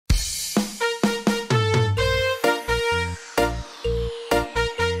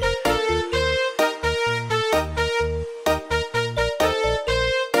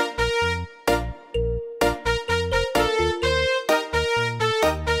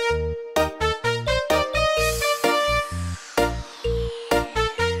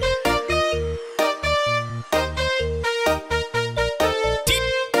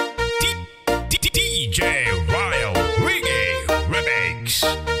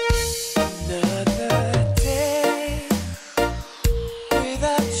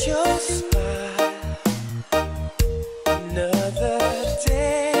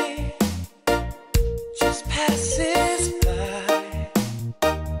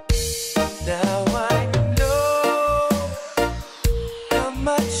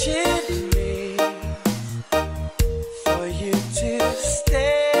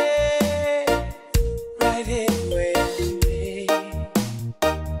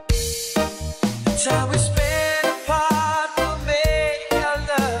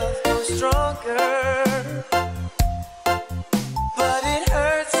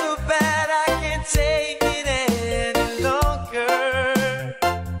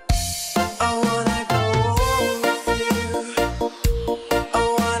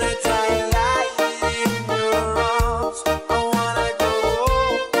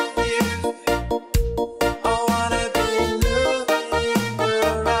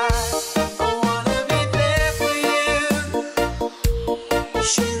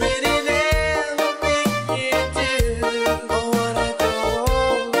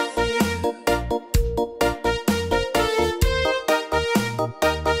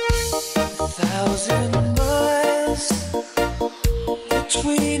1,000 miles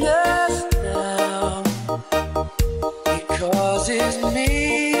between us now. It causes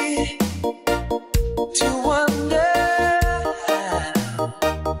me to wonder how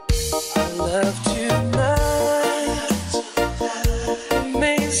our love tonight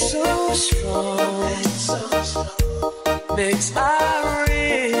remains so strong, makes our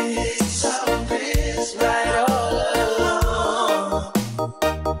wrists right all along.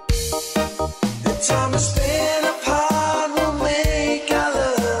 The time we spend apart will make our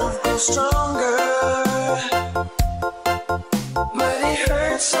love grow stronger, but it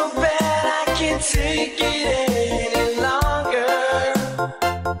hurts so bad I can't take it any longer.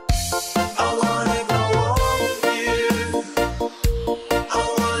 I wanna go on with you, I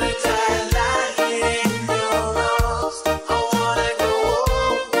wanna die lying in your arms. I wanna go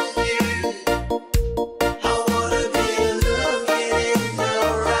on with you, I wanna be looking in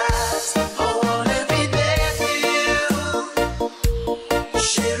your eyes. I wanna be there for you,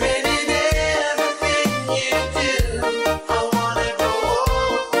 sharing in everything you do. I wanna go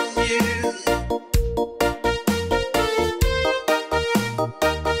on with you.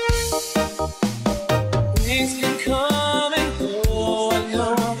 Things can come and go and go,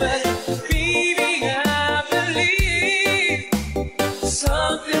 but baby, I believe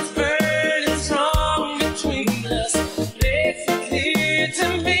something's burning strong between us. It's clear to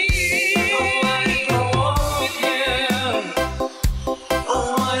me. I wanna go on with you, I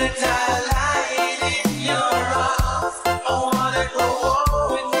wanna die lying in your arms. I wanna go on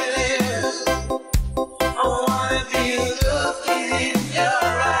with you, I wanna be looking in your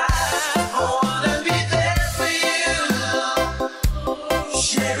eyes. I wanna be there for you,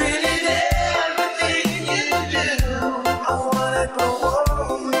 sharing in everything you do. I wanna go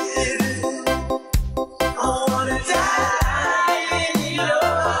on with you, I wanna die in your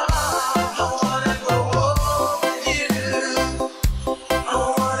arms. I wanna go on with you, I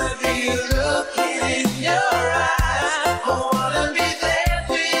wanna be looking in your eyes. I wanna be there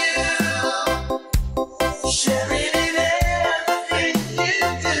for you, sharing in everything you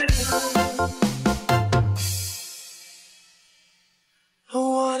do. I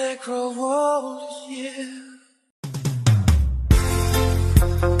wanna grow old with you.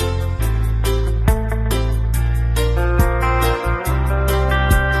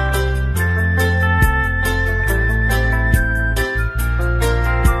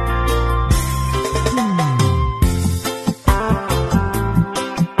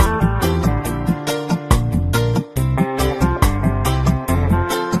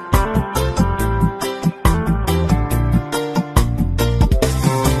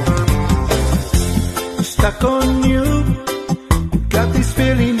 Stuck on you, got this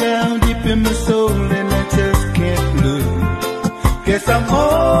feeling down deep in my soul and I just can't lose. Guess I'm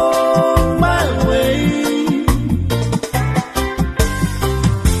on my way.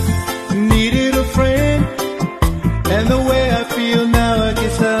 Needed a friend, and the way I feel now, I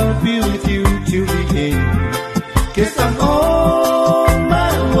guess I'll be with you till the end. Guess I'm on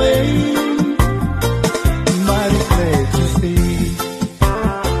my way. Mighty glad to see.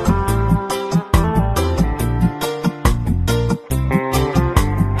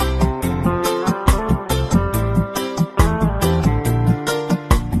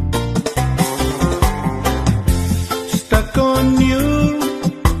 Stuck on you,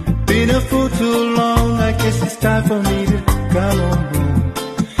 been a fool too long. I guess it's time for me to come on home.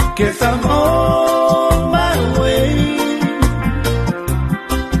 Guess I'm on my way.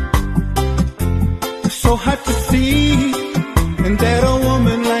 So hard to see, and that a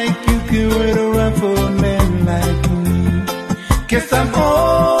woman like you can wait around for a man like me. Guess I'm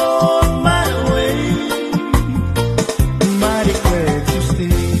on my way. Mighty glad you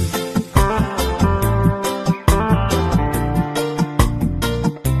stay.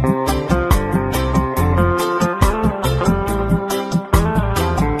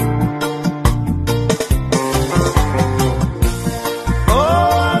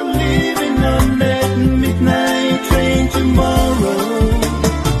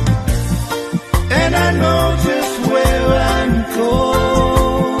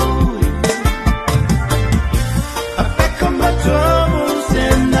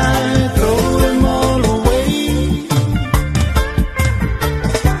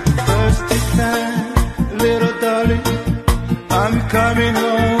 Coming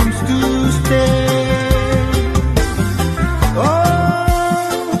home to stay.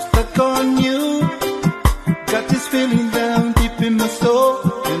 Oh, stuck on you. Got this feeling down deep in my soul,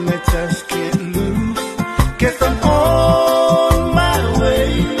 and I just can't lose. Guess I'm on my way.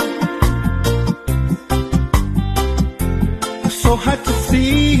 So hard to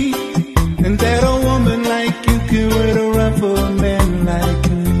see, and that a woman like you can wait around for a man like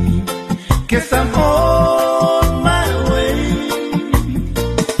me. Guess I'm on my way.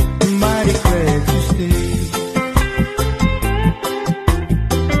 Mighty glad you stayed.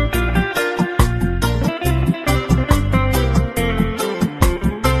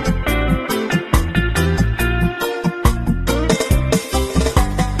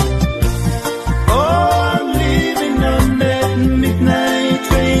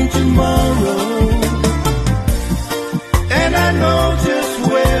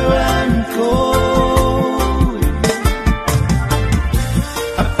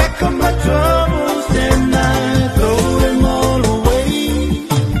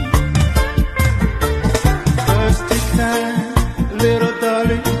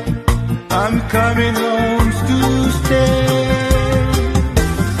 Coming home to stay.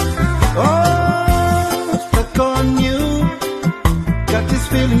 Oh, stuck on you. Got this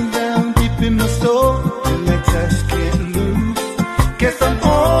feeling down deep in my soul, and I just can't lose. Guess I'm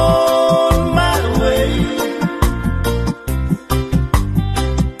on my way.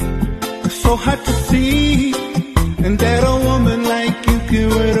 So hard to see, and that a woman like you can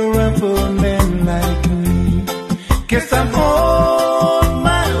wait around for a man like me. Guess I'm on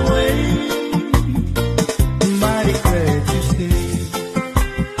my way. Mighty glad you stayed.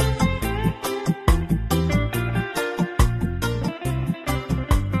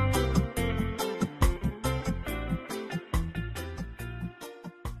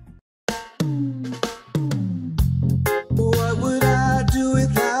 What would I do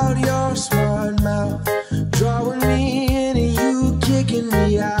without your smart mouth? Drawing me in and you kicking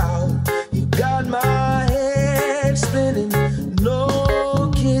me out. You got my head spinning,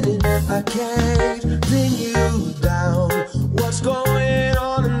 no kidding. I can't pin you down. What's going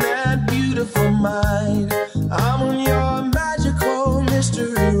on in that beautiful mind? I'm on your magical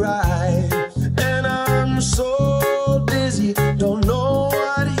mystery ride, and I'm so dizzy, don't know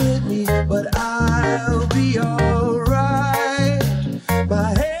what hit me, but I'll be alright. My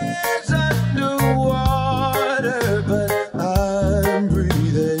head's underwater, but I'm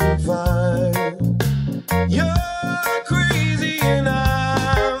breathing fine. You're crazy and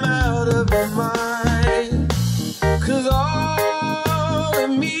I'm out of my mind.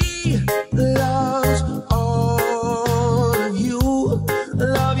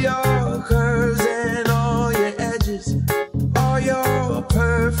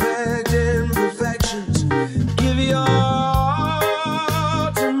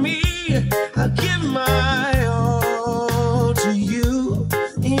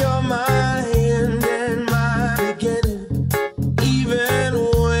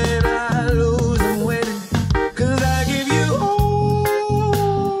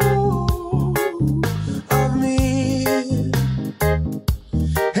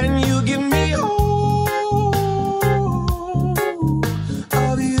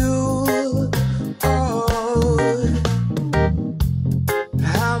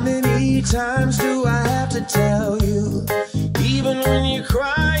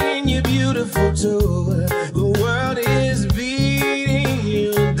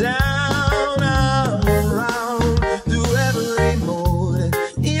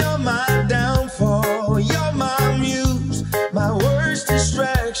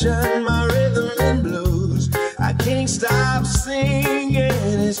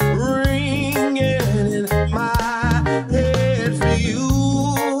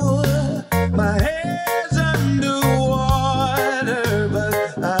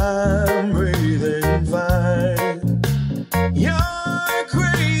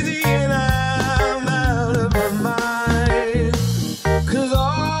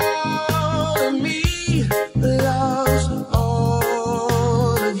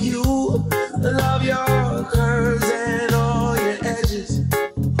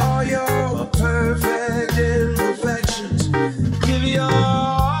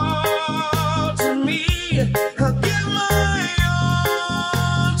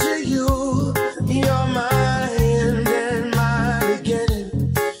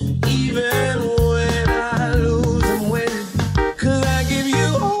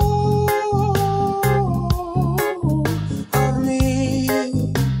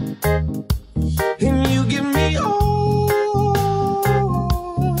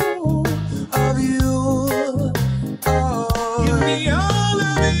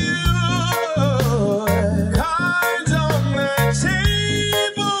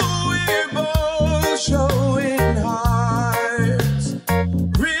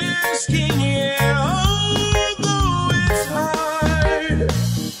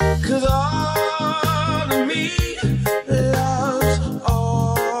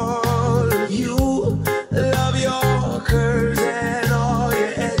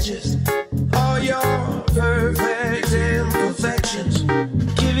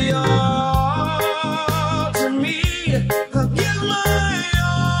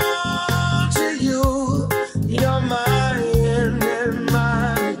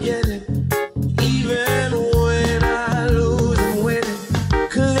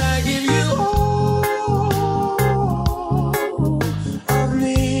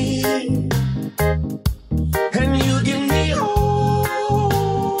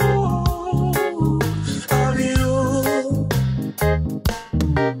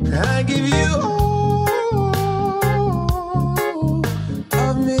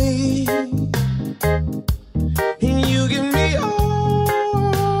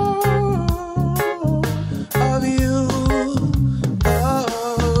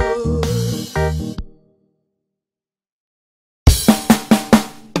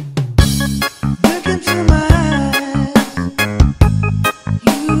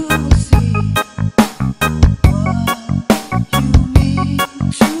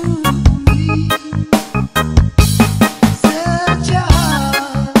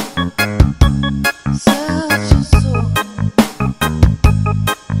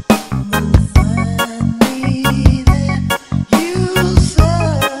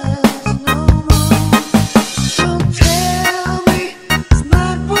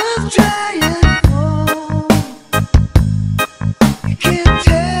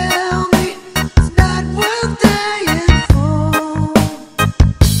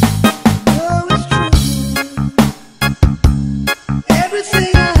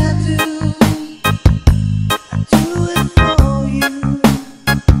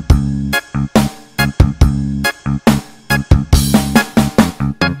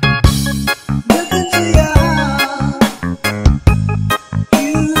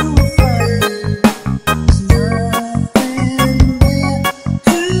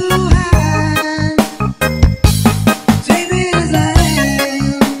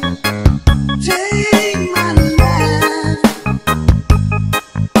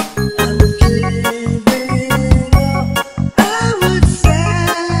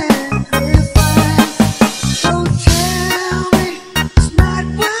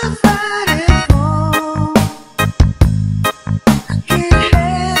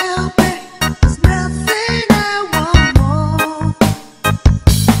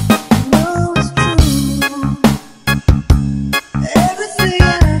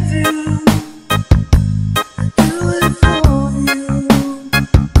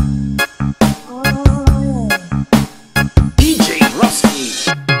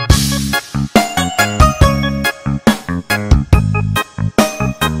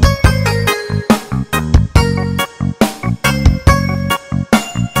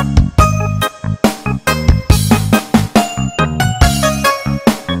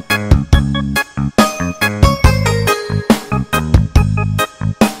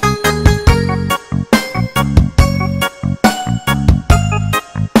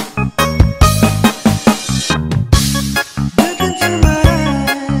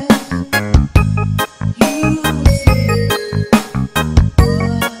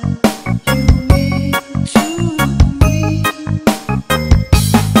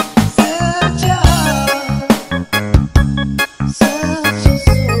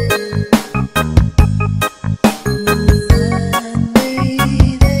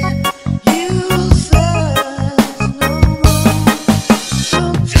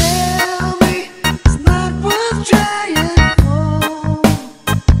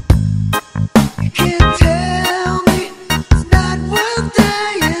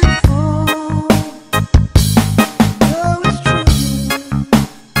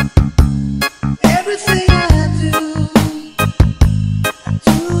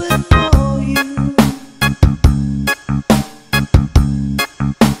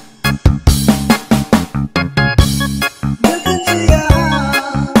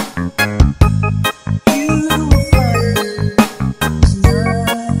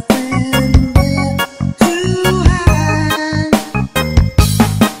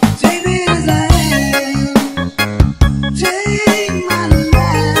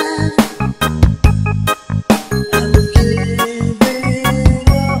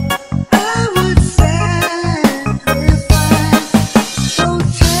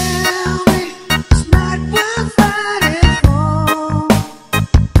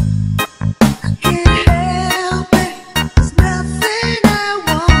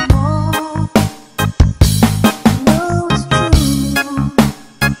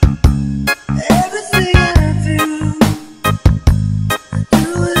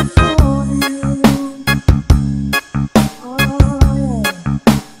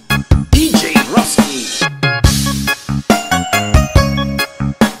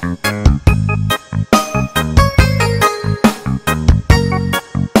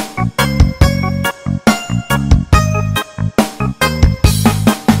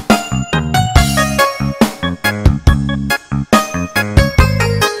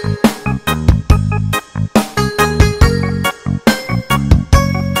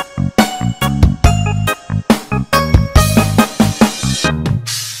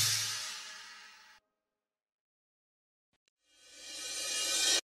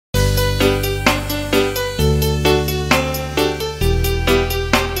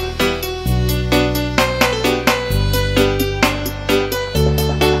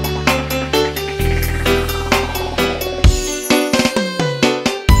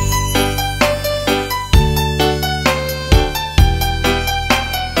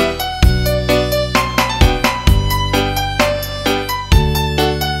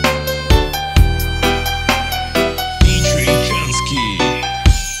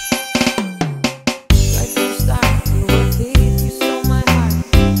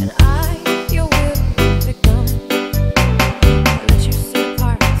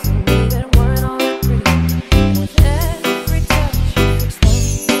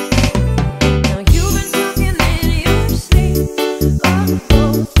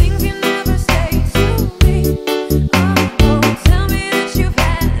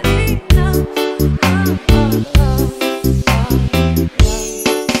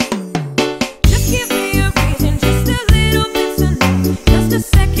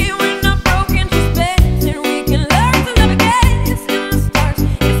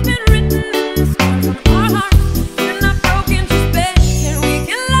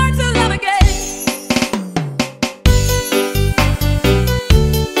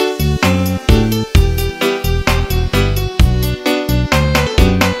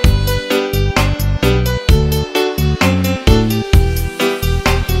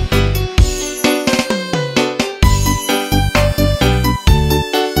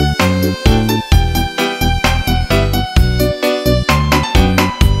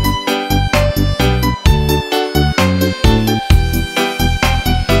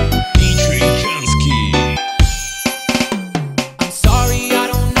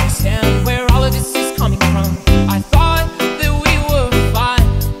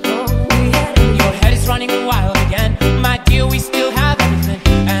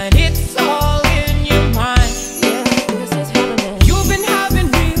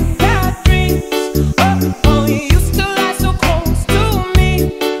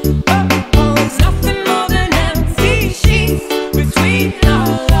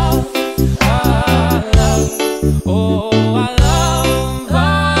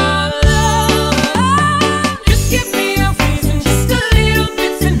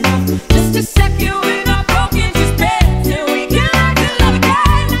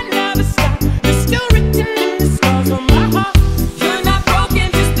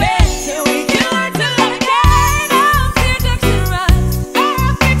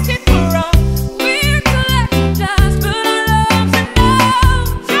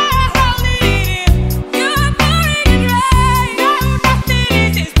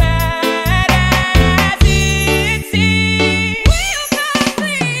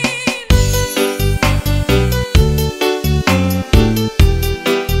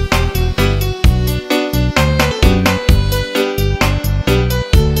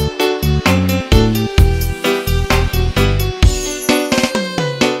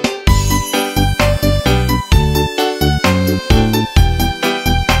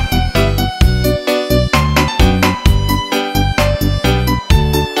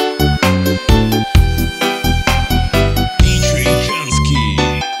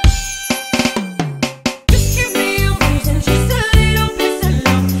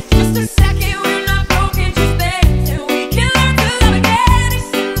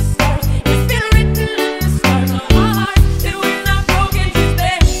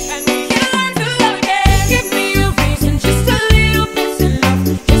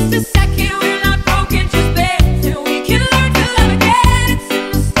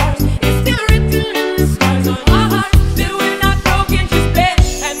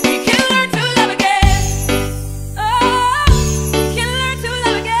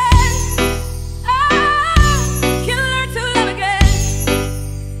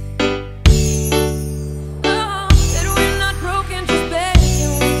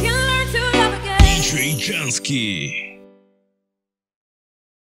 Rizky.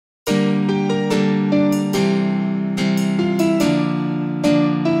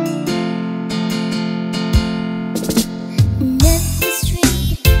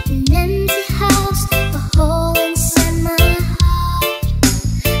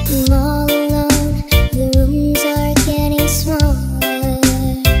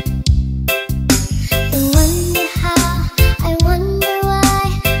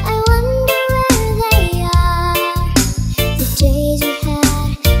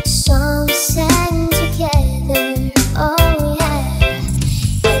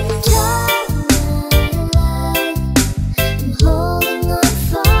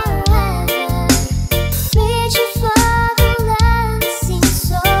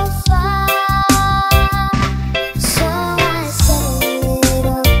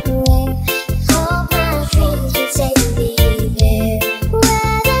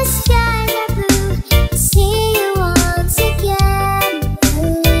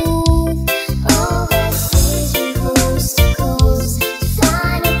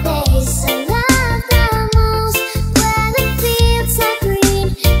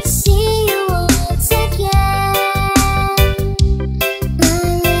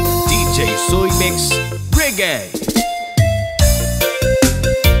 Reggae.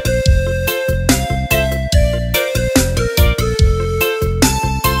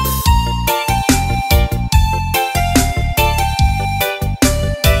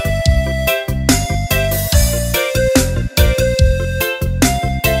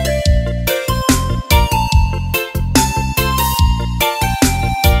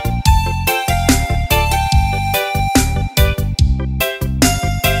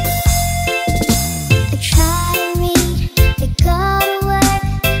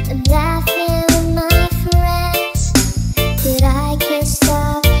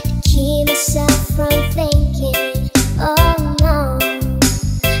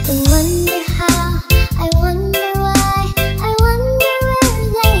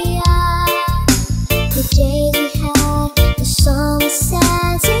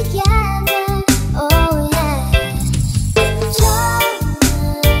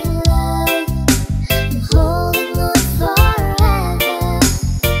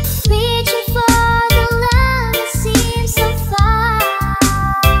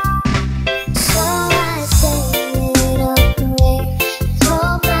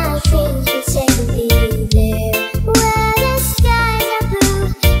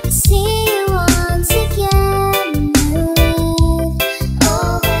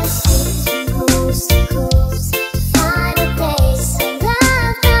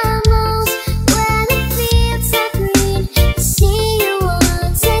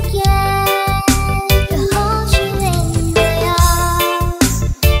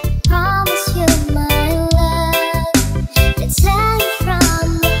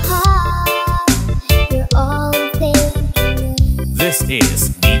 This is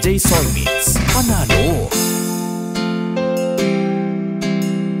DJ Soy Mix. Panalo.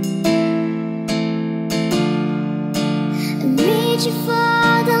 I need you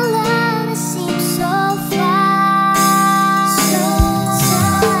for the love that seems so far. So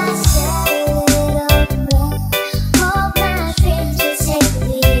I said a little prayer. Hope my dreams will take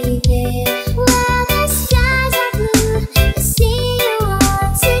me there, where the skies are blue, to see you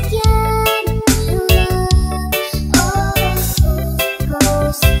once again. Oh,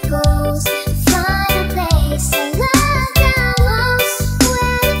 coast to coast, find a place I love the most,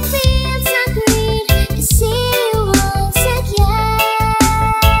 where the fields are green, to see you once again.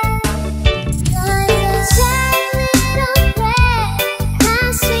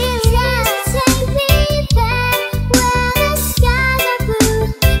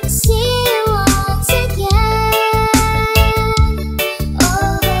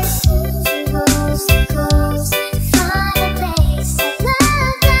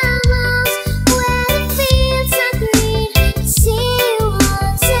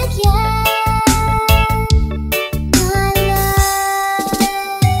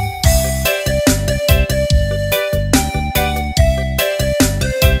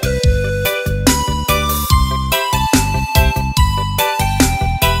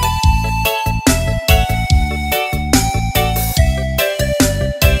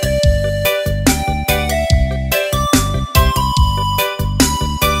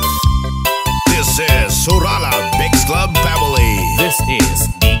 This is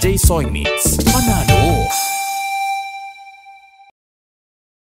DJ Soy Mix. Panalo.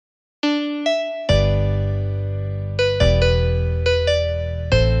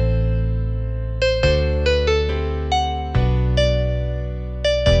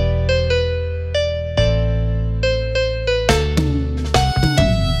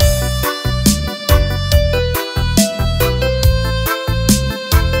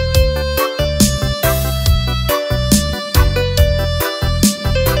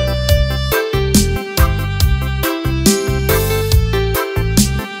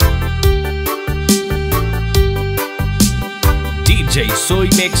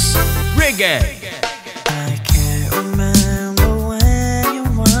 Mix Reggae. I can't remember when you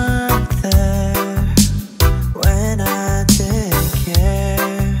weren't there, when I didn't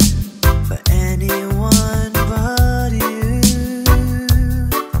care for anyone but you.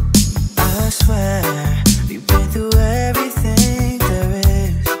 I swear you've been through everything there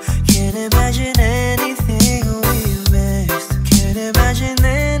is. Can't imagine anything we missed. Can't imagine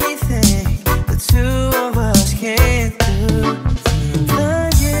anything the two of us can't do. The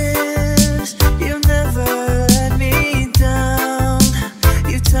years you've never let me down.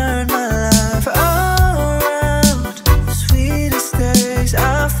 You turned my life around. The sweetest days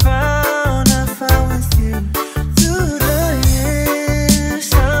I found with you. Through the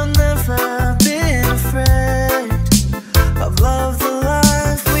years I've never been afraid of love, the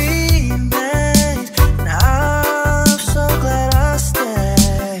life we made. And I'm so glad I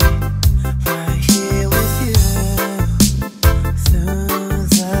stayed right here with you through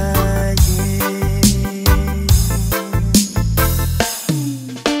the years.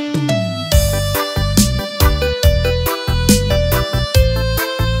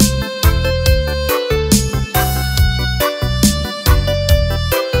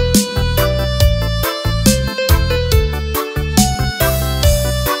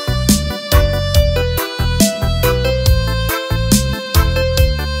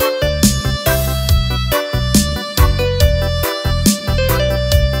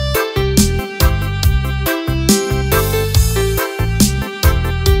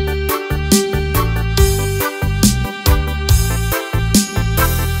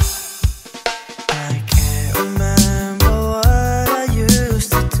 I can't remember what I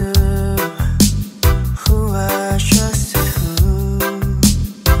used to do, who I trusted, who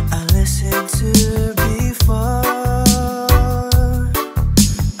I listened to before.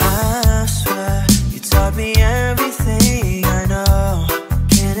 I swear you taught me everything I know.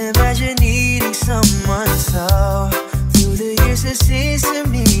 Can't imagine needing someone so. Through the years it seems to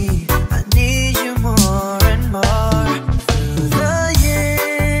me I need you more and more. Through the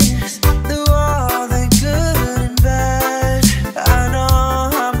years, through all the good and bad, I know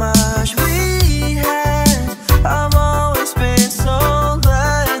how much we had. I've always been so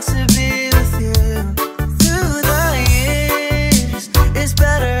glad to be with you. Through the years, it's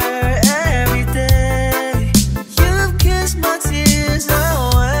better every day. You've kissed my tears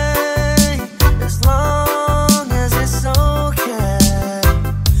away. As long as it's okay,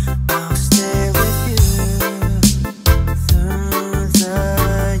 I'll stay with you through the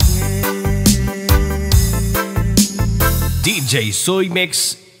years. DJ Soy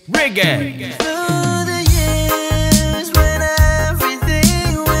Mix Reggae. Through the years when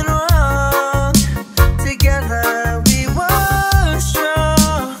everything went wrong, together we were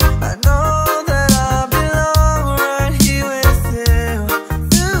strong. I know that I belong right here with you.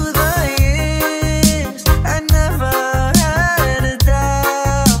 Through the years, I never had a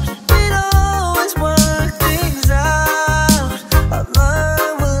doubt. We'd always work things out. I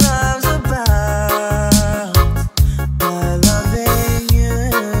learned what life's about by loving you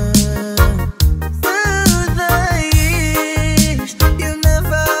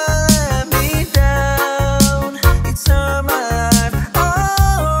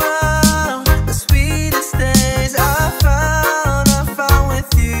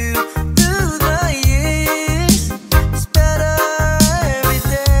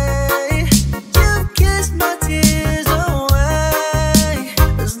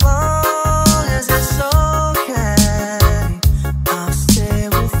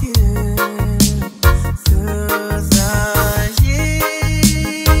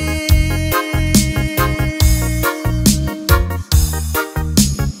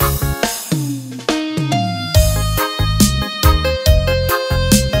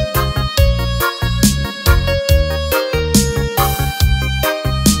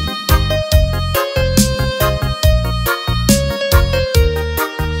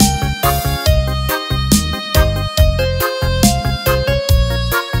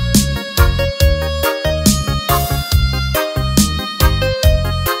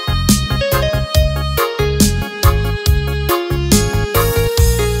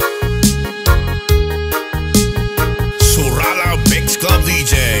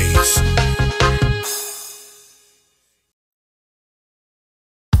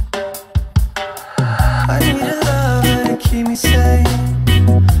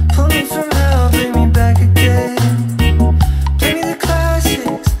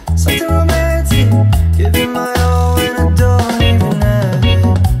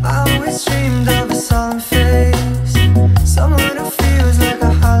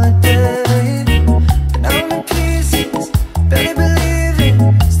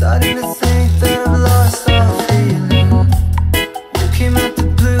Starting to think that I've lost all feeling. You came out the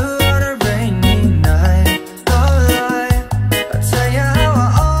blue on a rainy night. No lie, I'll tell you how I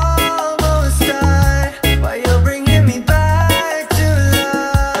almost died, while you're bringing me back to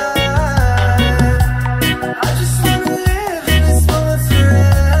life. I just wanna live in this moment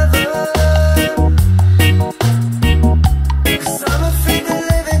forever, 'cause I'm afraid that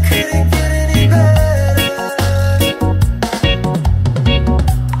living couldn't get any better.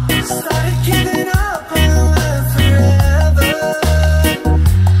 Started giving up on life forever,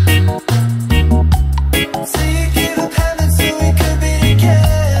 so you gave up heaven so we could be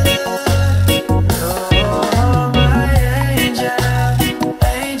together. You're my angel,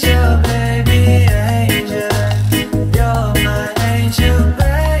 angel baby, angel. You're my angel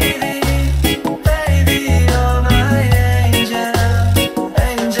baby, baby. You're my angel,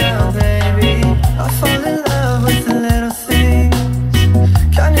 angel baby. I fall in love with the little things,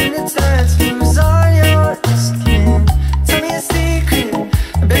 counting the tattoos on your skin. Tell me a secret,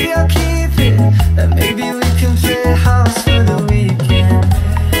 and baby I'll keep it, and maybe we can play house for the weekend.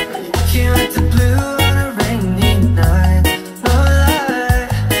 You came out the blue on a rainy night. No lie,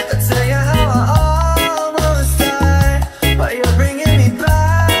 I'll tell you how I almost died, while you're bringing me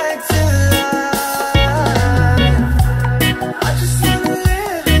back to life. I just wanna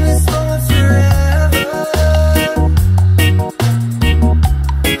live in this moment forever,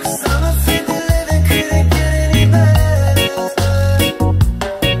 'cause I'm afraid that living couldn't get any better.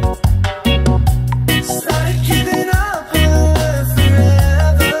 Started giving up on life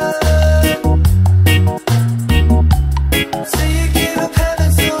forever, so you gave up heaven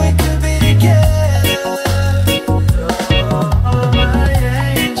so we could be together. You're my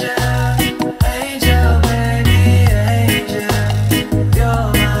angel, angel baby, angel. You're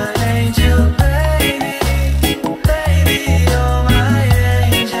my angel baby, baby. You're my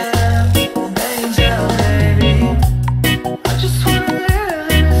angel, angel baby. I just wanna live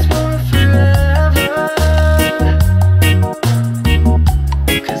in this moment forever,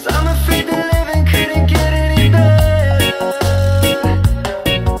 'cause I'm afraid that living couldn't get any better.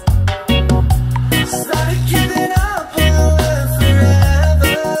 Started giving up on life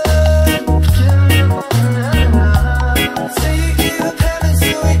forever, so you gave up heaven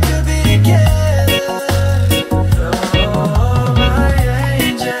so we could be together. You're my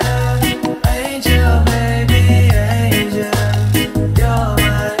angel, angel baby, angel. You're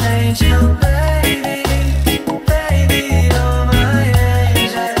my angel baby, baby. You're my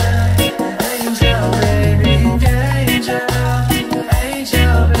angel, angel baby, angel,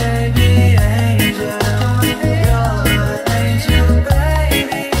 angel baby, angel. You're my angel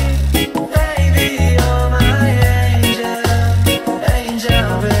baby, baby. You're my angel, angel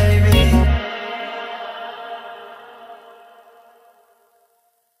baby.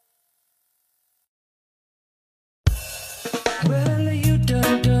 Well, you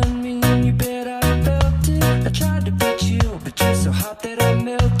done me, and you bet I felt it. I tried to beat you, but you're so hot that I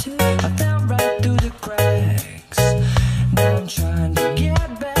melted. I fell right through the cracks. Now I'm trying to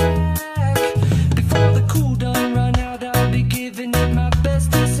get back. Before the cool done run out, I'll be giving it my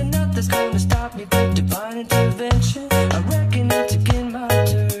best. This and nothing's gonna stop me but divine intervention. I reckon it's again my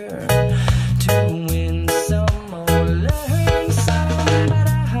turn to win some or learn some, but I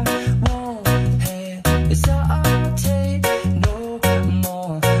won't hesitate no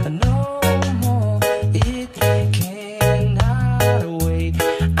more, no more. It cannot wait.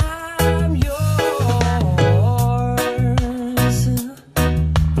 I'm yours.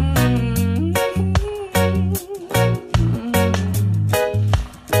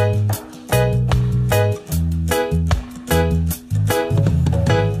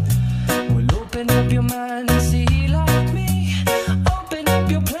 Well, open up your mind and see like me. Open up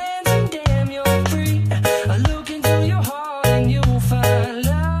your plans and damn, you're free. I look into your heart and you'll find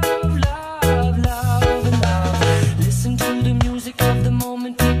love, love, love, and love. Listen to the music of the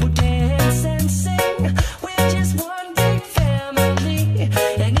moment, people dance and sing. We're just one big family,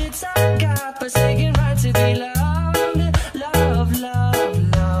 and it's our God-forsaken right to be loved, love, love,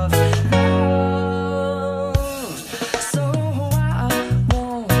 love, love. So I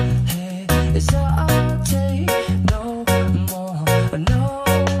won't hesitate no more, no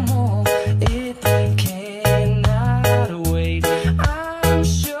more. It cannot wait. I'm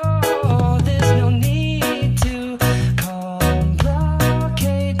sure there's no need to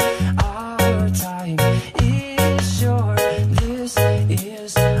complicate. Our time is short. This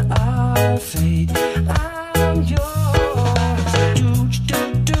is our fate. I'm yours.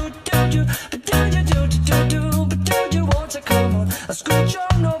 Do you want to come on? I scooch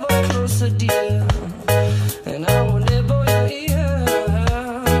on over closer, dear, and I will nibble your ear.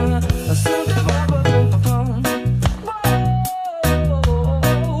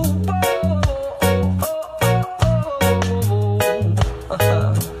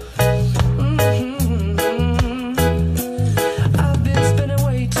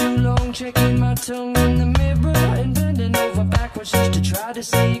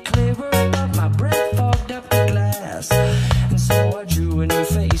 to see clearer, but my breath fogged up the glass. And so I drew a new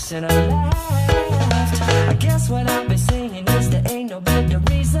face and I laughed. I guess what I've been saying is there ain't no better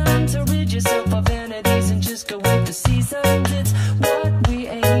reason to rid yourself of vanities and just go with the seasons. It's what we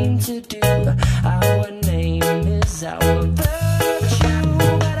aim to do. Our name is our virtue,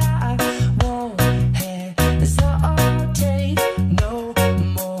 but I won't hesitate no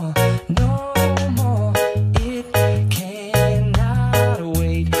more, no more. It cannot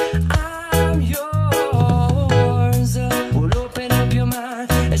wait. I'm yours. Well, open up your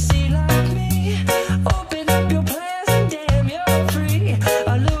mind and see like me. Open up your plans and damn, you're free.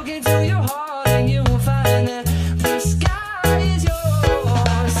 I look into your heart and you will find that the sky is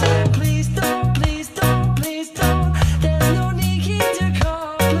yours. So please don't, please don't, please don't. There's no need here to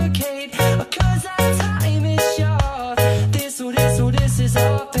complicate, 'cause our time is short. This is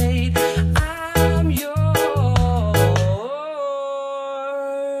our fate. I'm yours.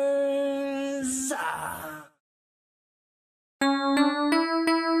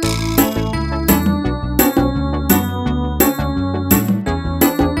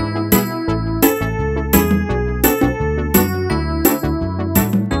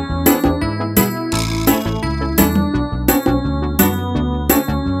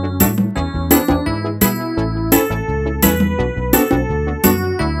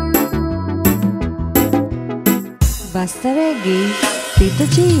 Basta Reggae, Tito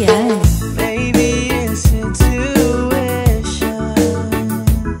Gian. Maybe it's intuition,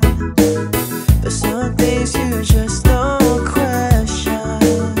 but some things you just don't question.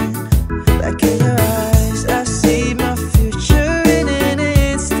 Like in your eyes, I see my future in an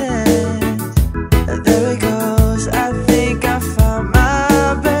instant. And there it goes, I think I found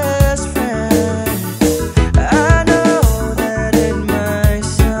my best friend. I know that it might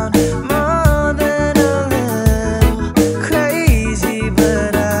sound more than a little crazy,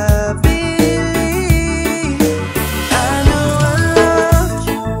 but I believe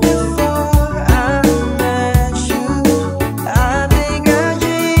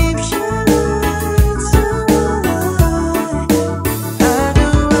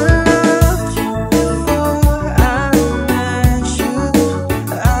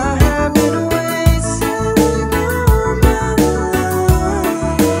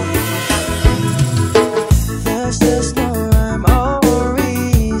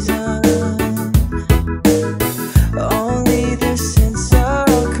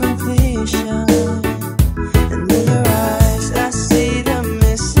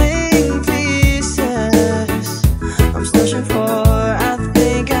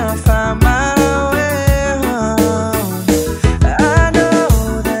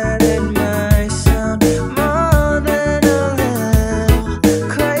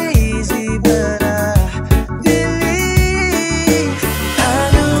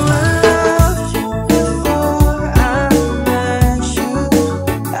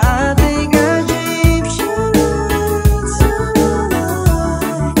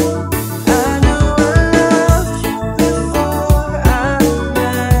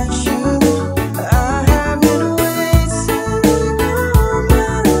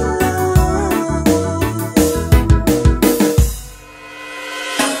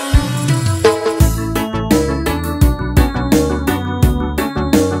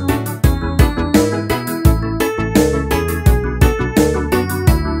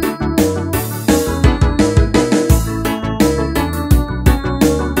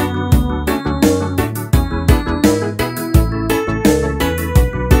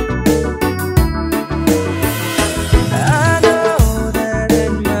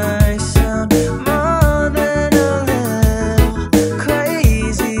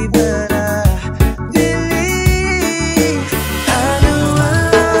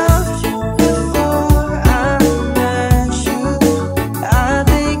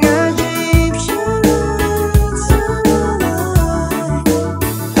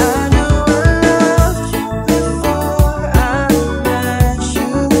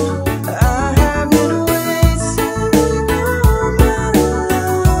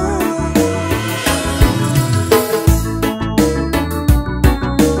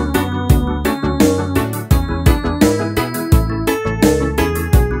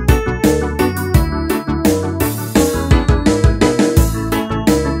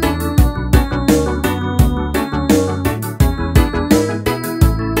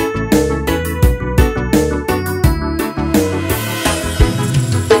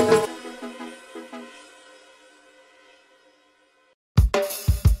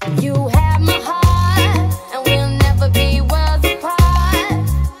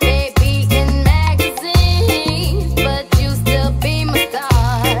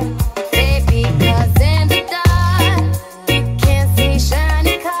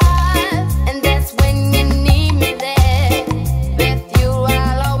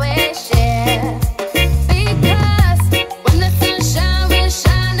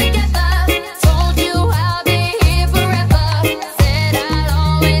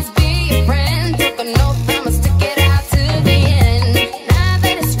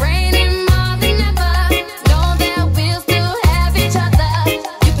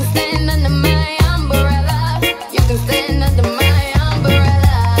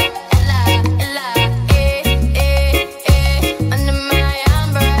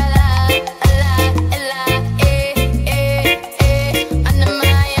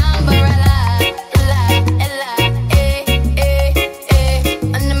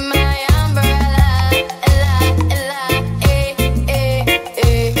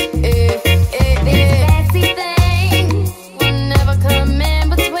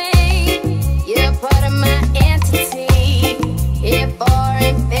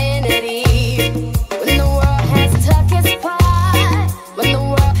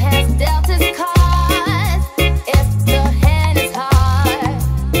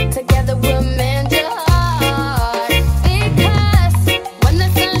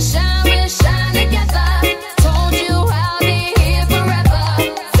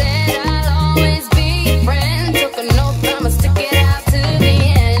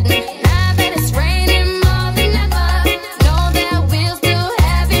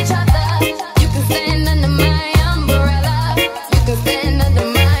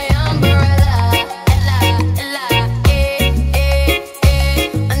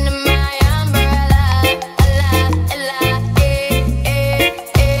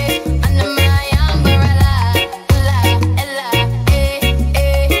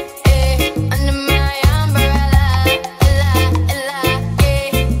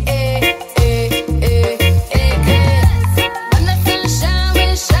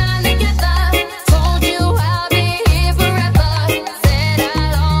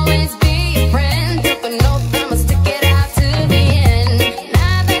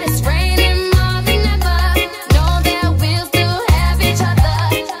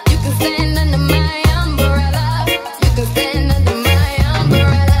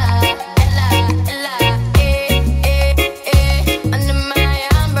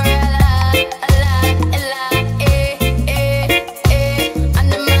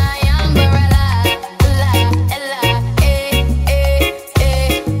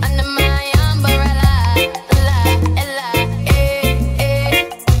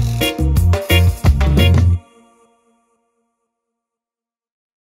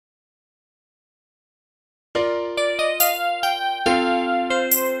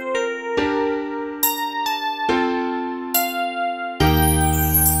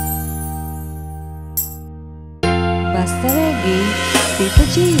Basta Reggae, Tito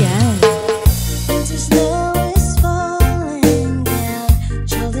Gian. Winter snow is falling down,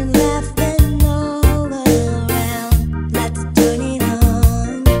 children laughing all around. Lights turning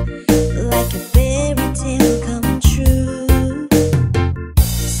on, like a fairy tale come true.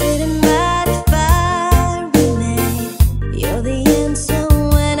 Sitting by the fire we made, you're the answer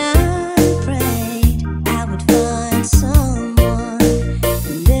when I prayed I would find someone,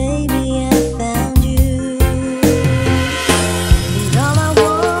 and baby I found you. And all I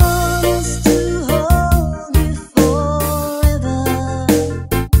want is to hold you forever.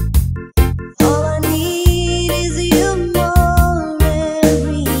 All I need is you more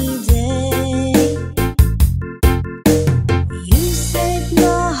every day. You saved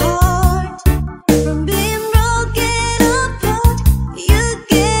my heart from being broken apart. You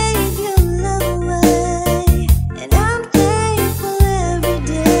gave your love away, and I'm thankful every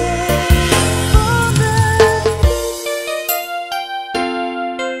day for the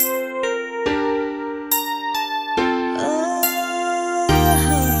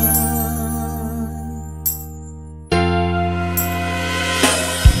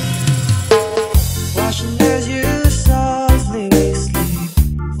watching as you softly sleep.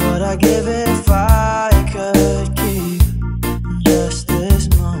 Would I give it if I could keep just this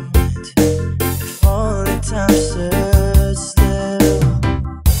moment? If only time stood still.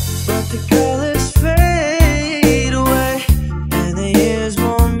 But the colors fade away, and the years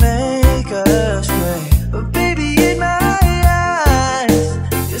won't make us gray. But baby, in my eyes,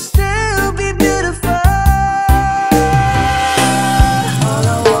 you'll still be beautiful. All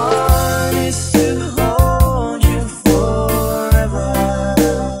I want is to hold you forever.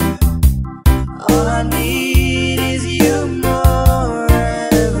 All I need is you more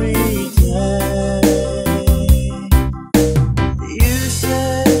every day. You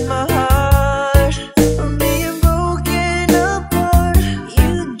set my heart from being broken apart.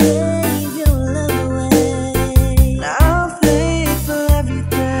 You gave your love away. Now I'm thankful every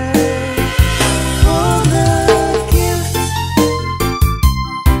day for the gift.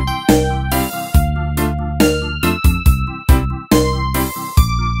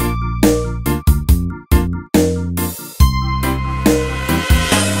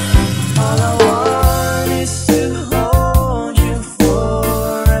 All I want is to hold you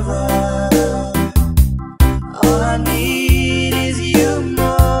forever. All I need is you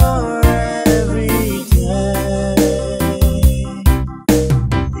more every day.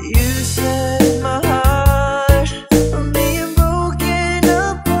 You set my heart from being broken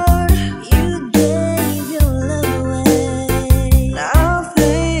apart. You gave your love away. Now I'm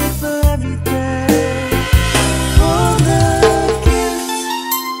thankful every day for the gift.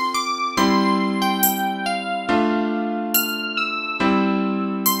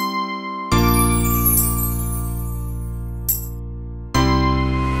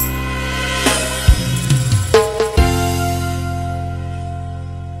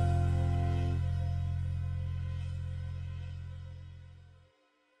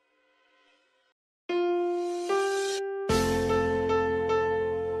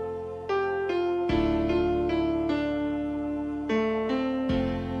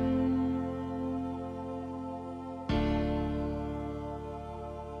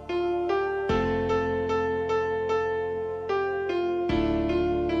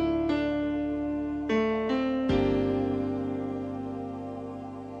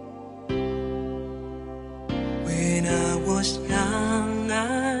 When I was young,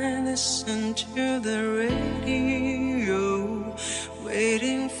 I listened to the radio,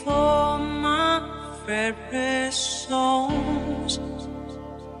 waiting for my favorite songs.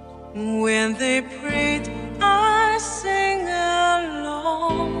 When they prayed, I sang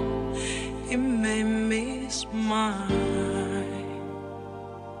along. It made me smile.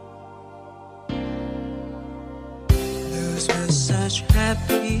 Those were such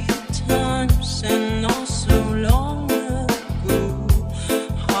happy times, and not so long ago.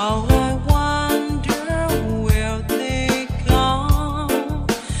 How I wonder where they gone,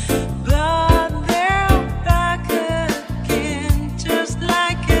 but they're back again, just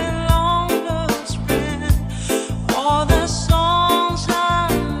like a long lost friend. All the songs I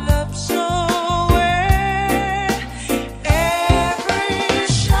love so well, every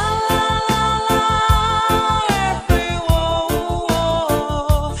sha-la-la-la, every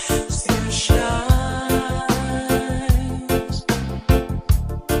woe, still shine.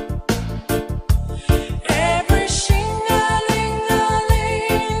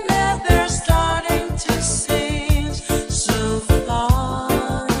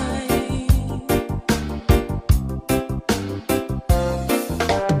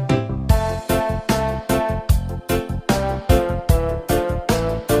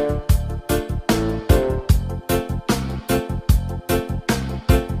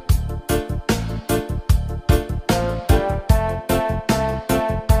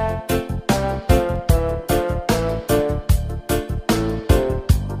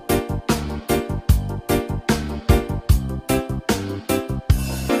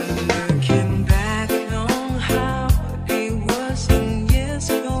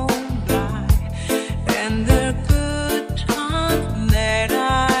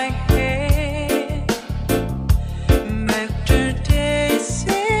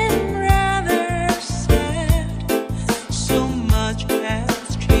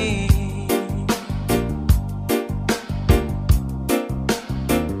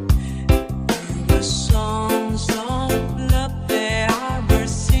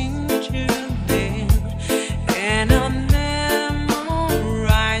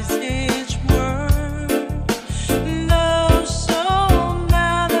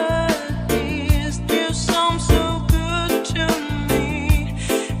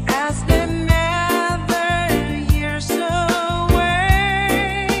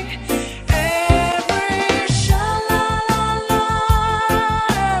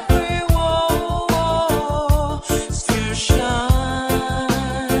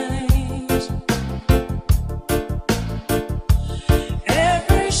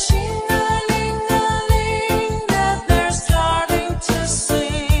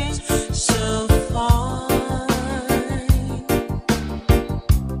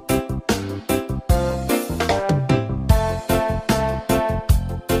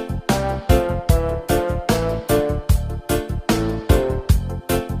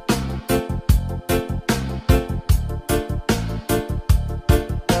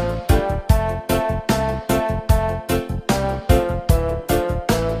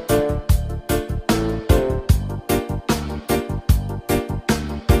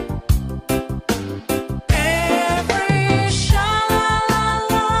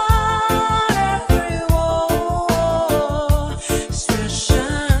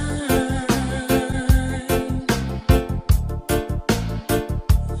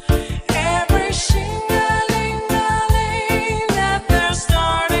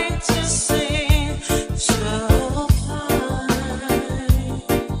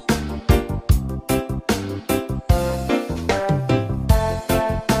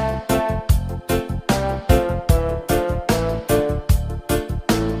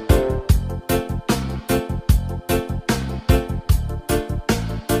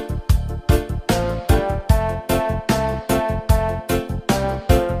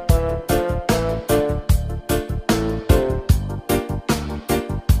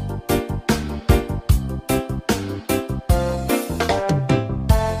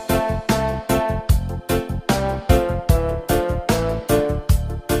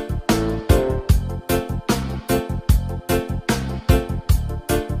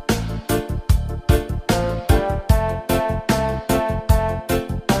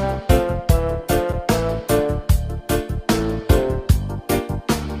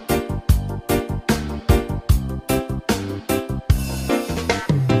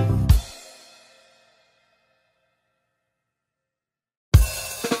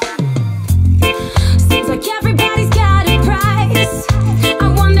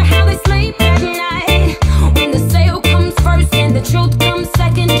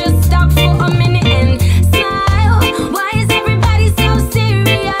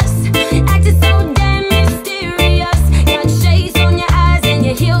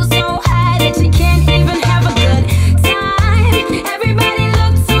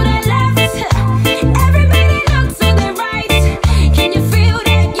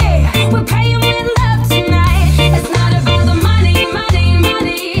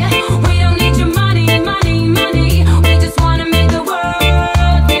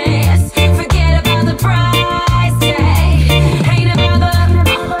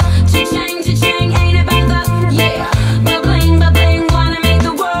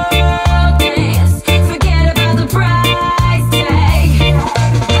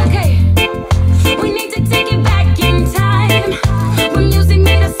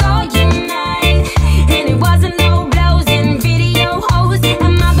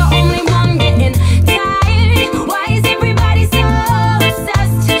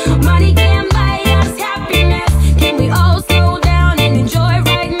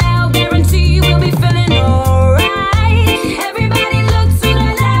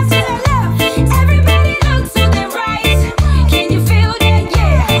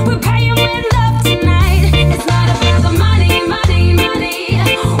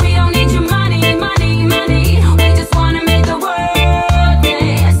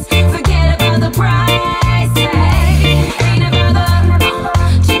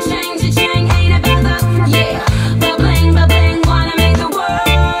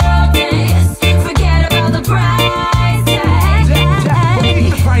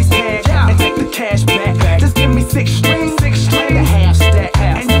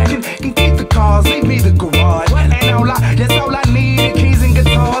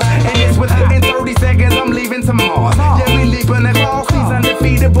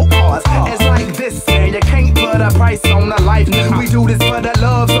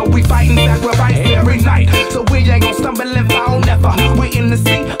 the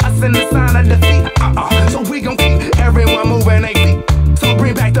sea, us in the sign of defeat. So we gon' keep everyone moving their feet. So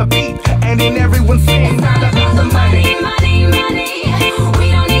bring back the beat, and then everyone sing. Not about the money, money, money.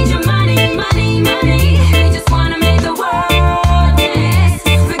 We don't need your money, money, money. We just wanna make the world dance.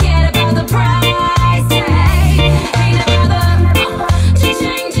 Forget about the price tag. Ain't about the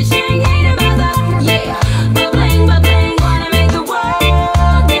cha-ching, cha-ching. Ain't about the ba-bling, ba-bling. Wanna make the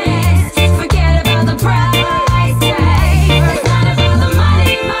world dance. Forget about the price tag. It's not about the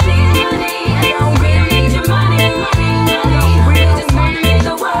money, money, money. We don't need your money, money, money. We just wanna make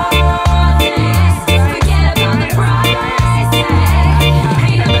the world dance. Forget about the price tag.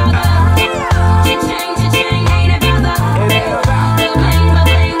 Ain't about the cha-ching, cha-ching. Ain't about the ba-bling,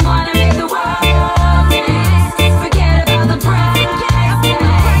 ba-bling. Wanna make the world dance. Forget about the price tag.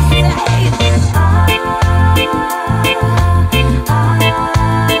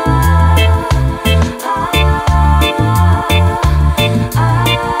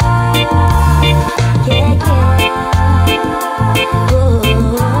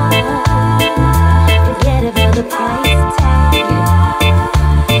 Forget about the price tag.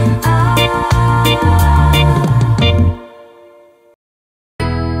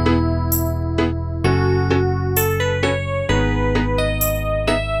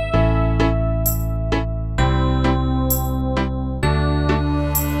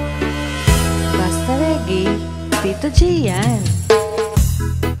 Basta Reggae, Tito Gian.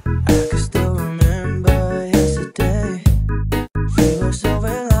 I can still remember yesterday. We were so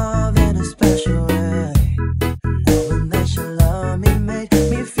in love in a special way. Knowing that you love me made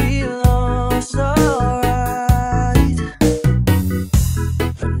me feel all so right.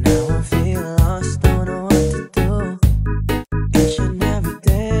 But now I feel lost, don't know what to do. Each and every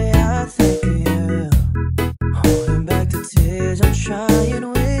day I think of you. Holding back the tears, I'm trying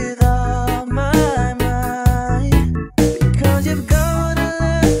with all my might. Because you've gone and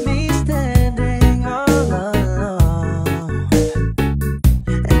left me standing all alone.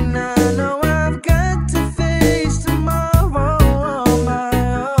 And I know I've got to face tomorrow on my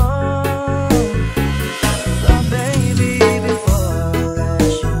own. But baby, before I let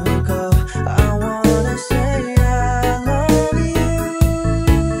you go, I wanna say I love you.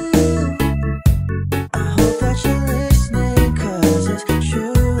 I hope that you're listening, 'cause it's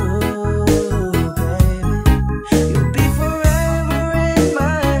true, baby. You'll be forever in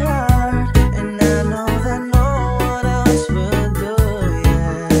my heart, and I know that no one else will do,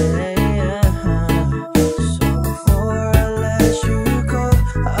 yeah. So before I let you go,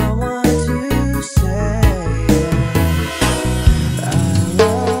 I want to say I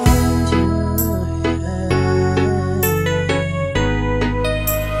love you,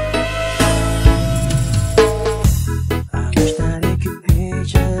 I wish that it could be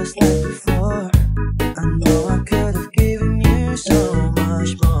just like before. I know I could have given you so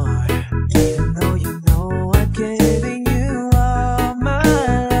much more. Even though you know I've given you all my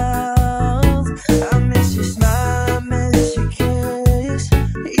love. I miss your smile, I miss your kiss.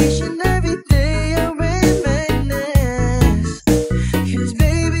 Each and every day I reminisce. 'Cause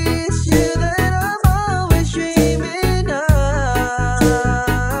baby, it's you that I'm always dreaming of.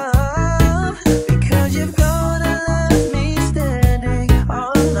 Because you've gone and left me standing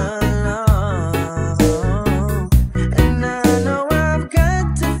all alone.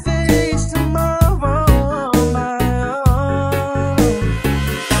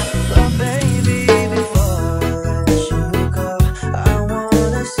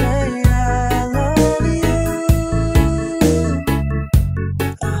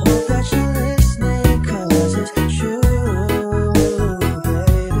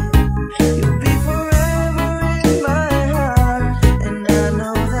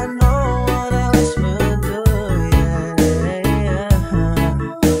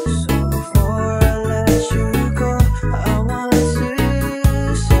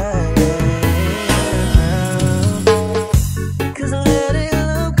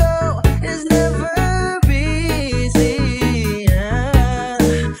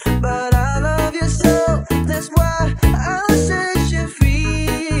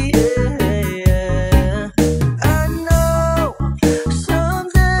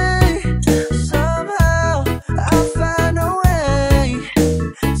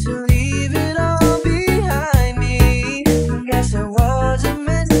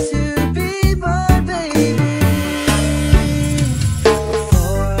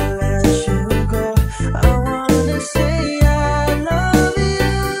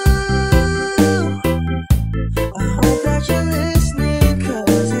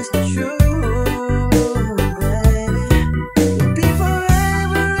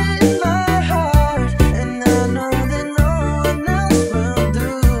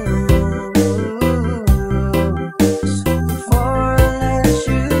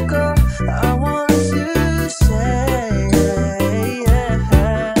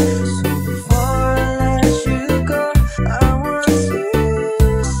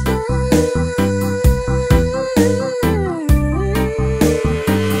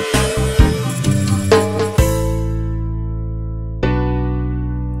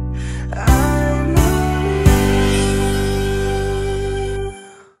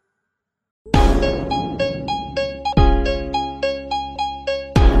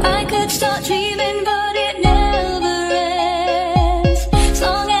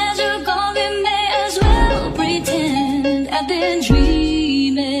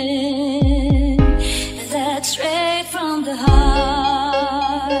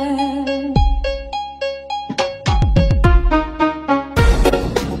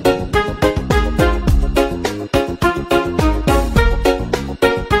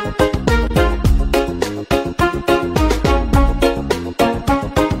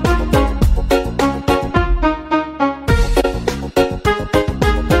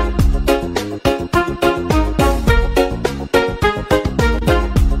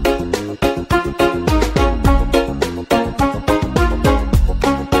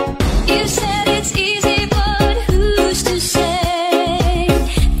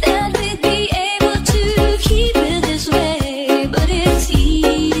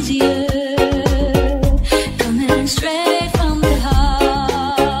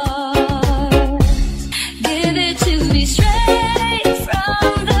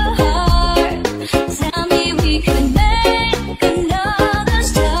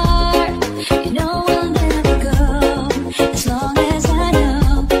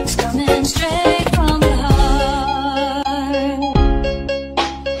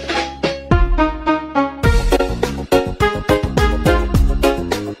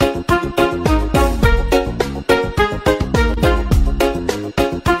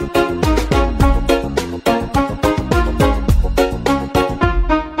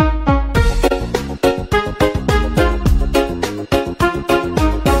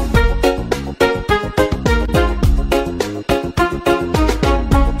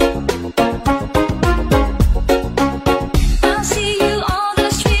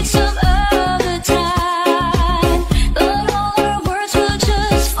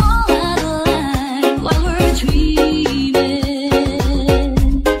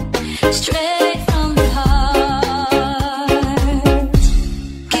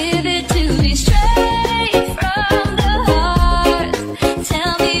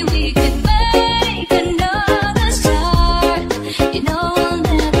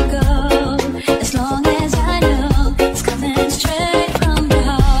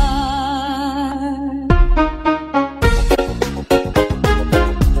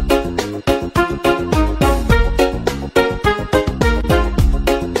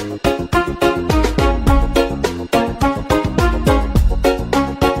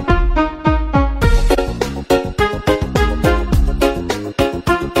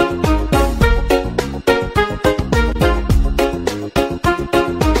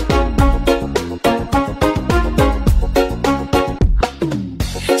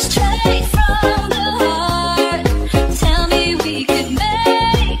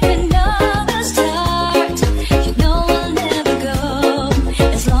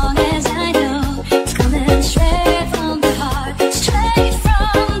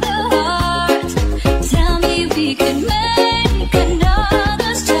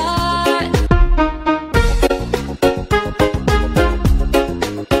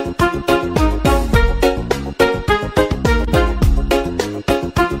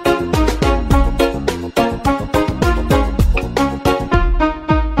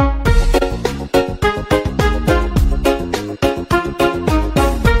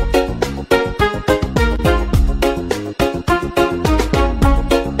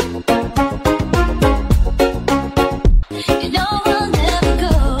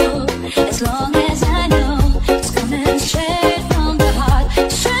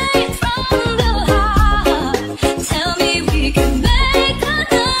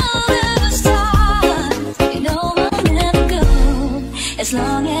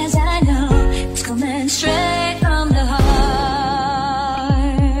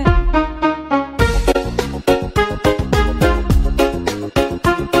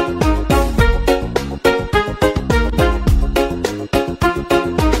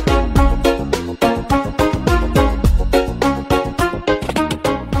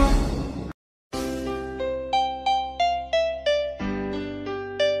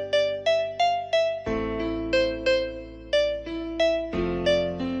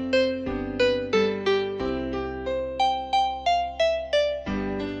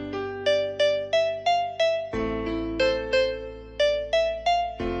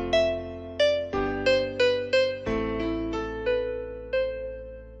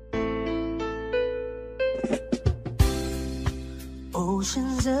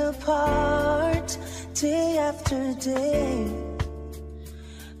 days apart, day after day,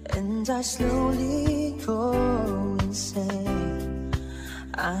 and I slowly go insane.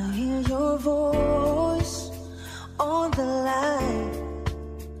 I hear your voice on the line,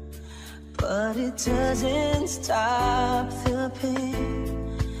 but it doesn't stop the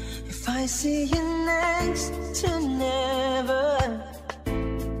pain. If I see you next to never,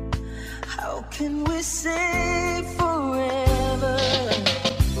 how can we say forever?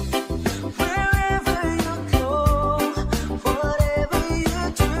 Wherever you go, whatever you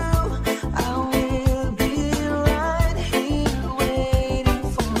do, I will be right here waiting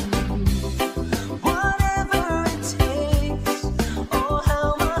for you. Whatever it takes, oh how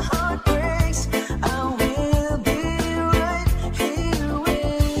my heart breaks, I will be right here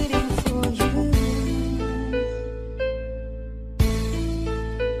waiting for you.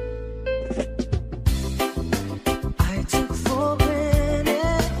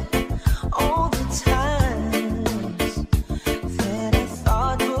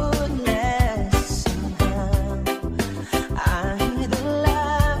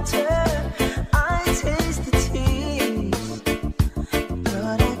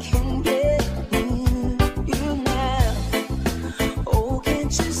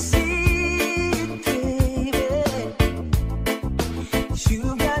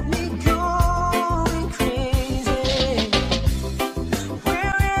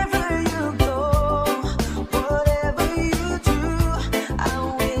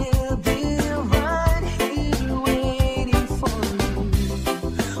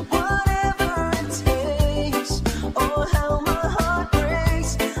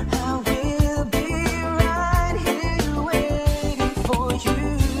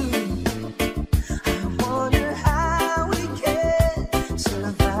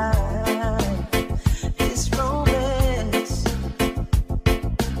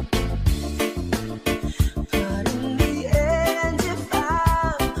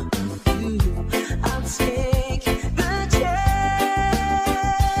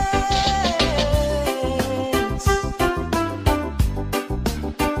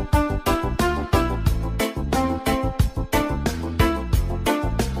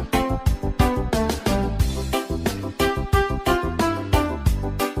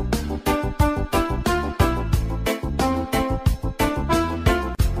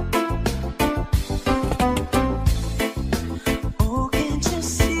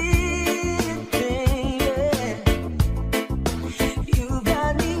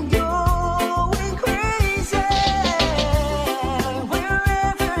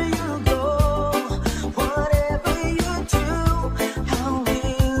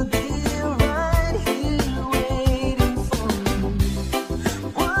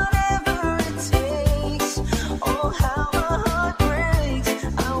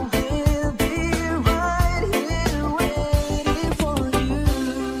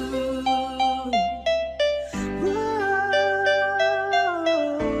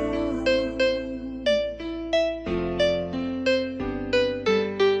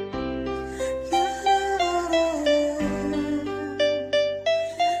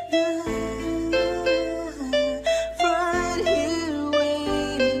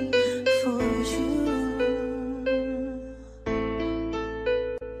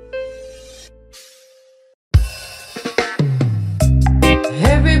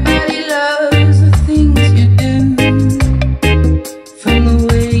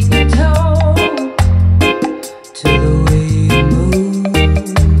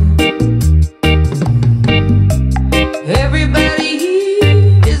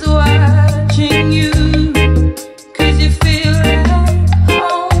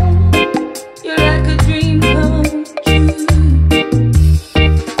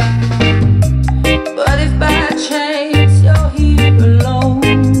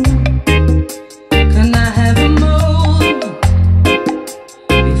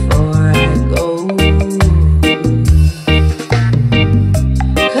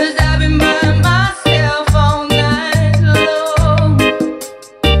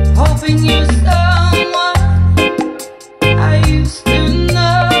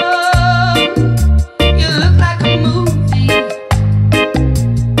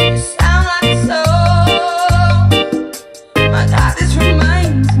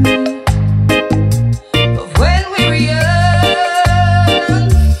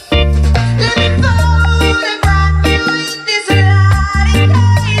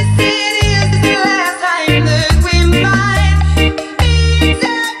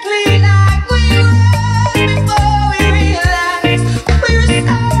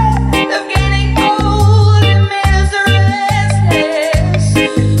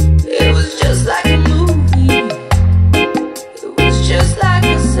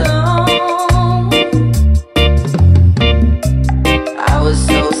 song. I was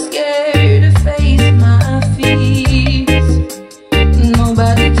so scared to face my fears.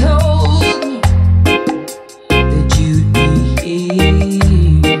 Nobody told me that you'd be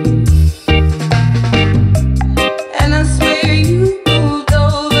here. And I swear you moved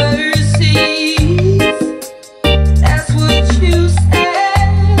overseas. That's what you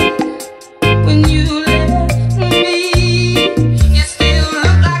said when you left me. You still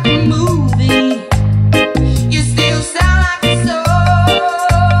look like a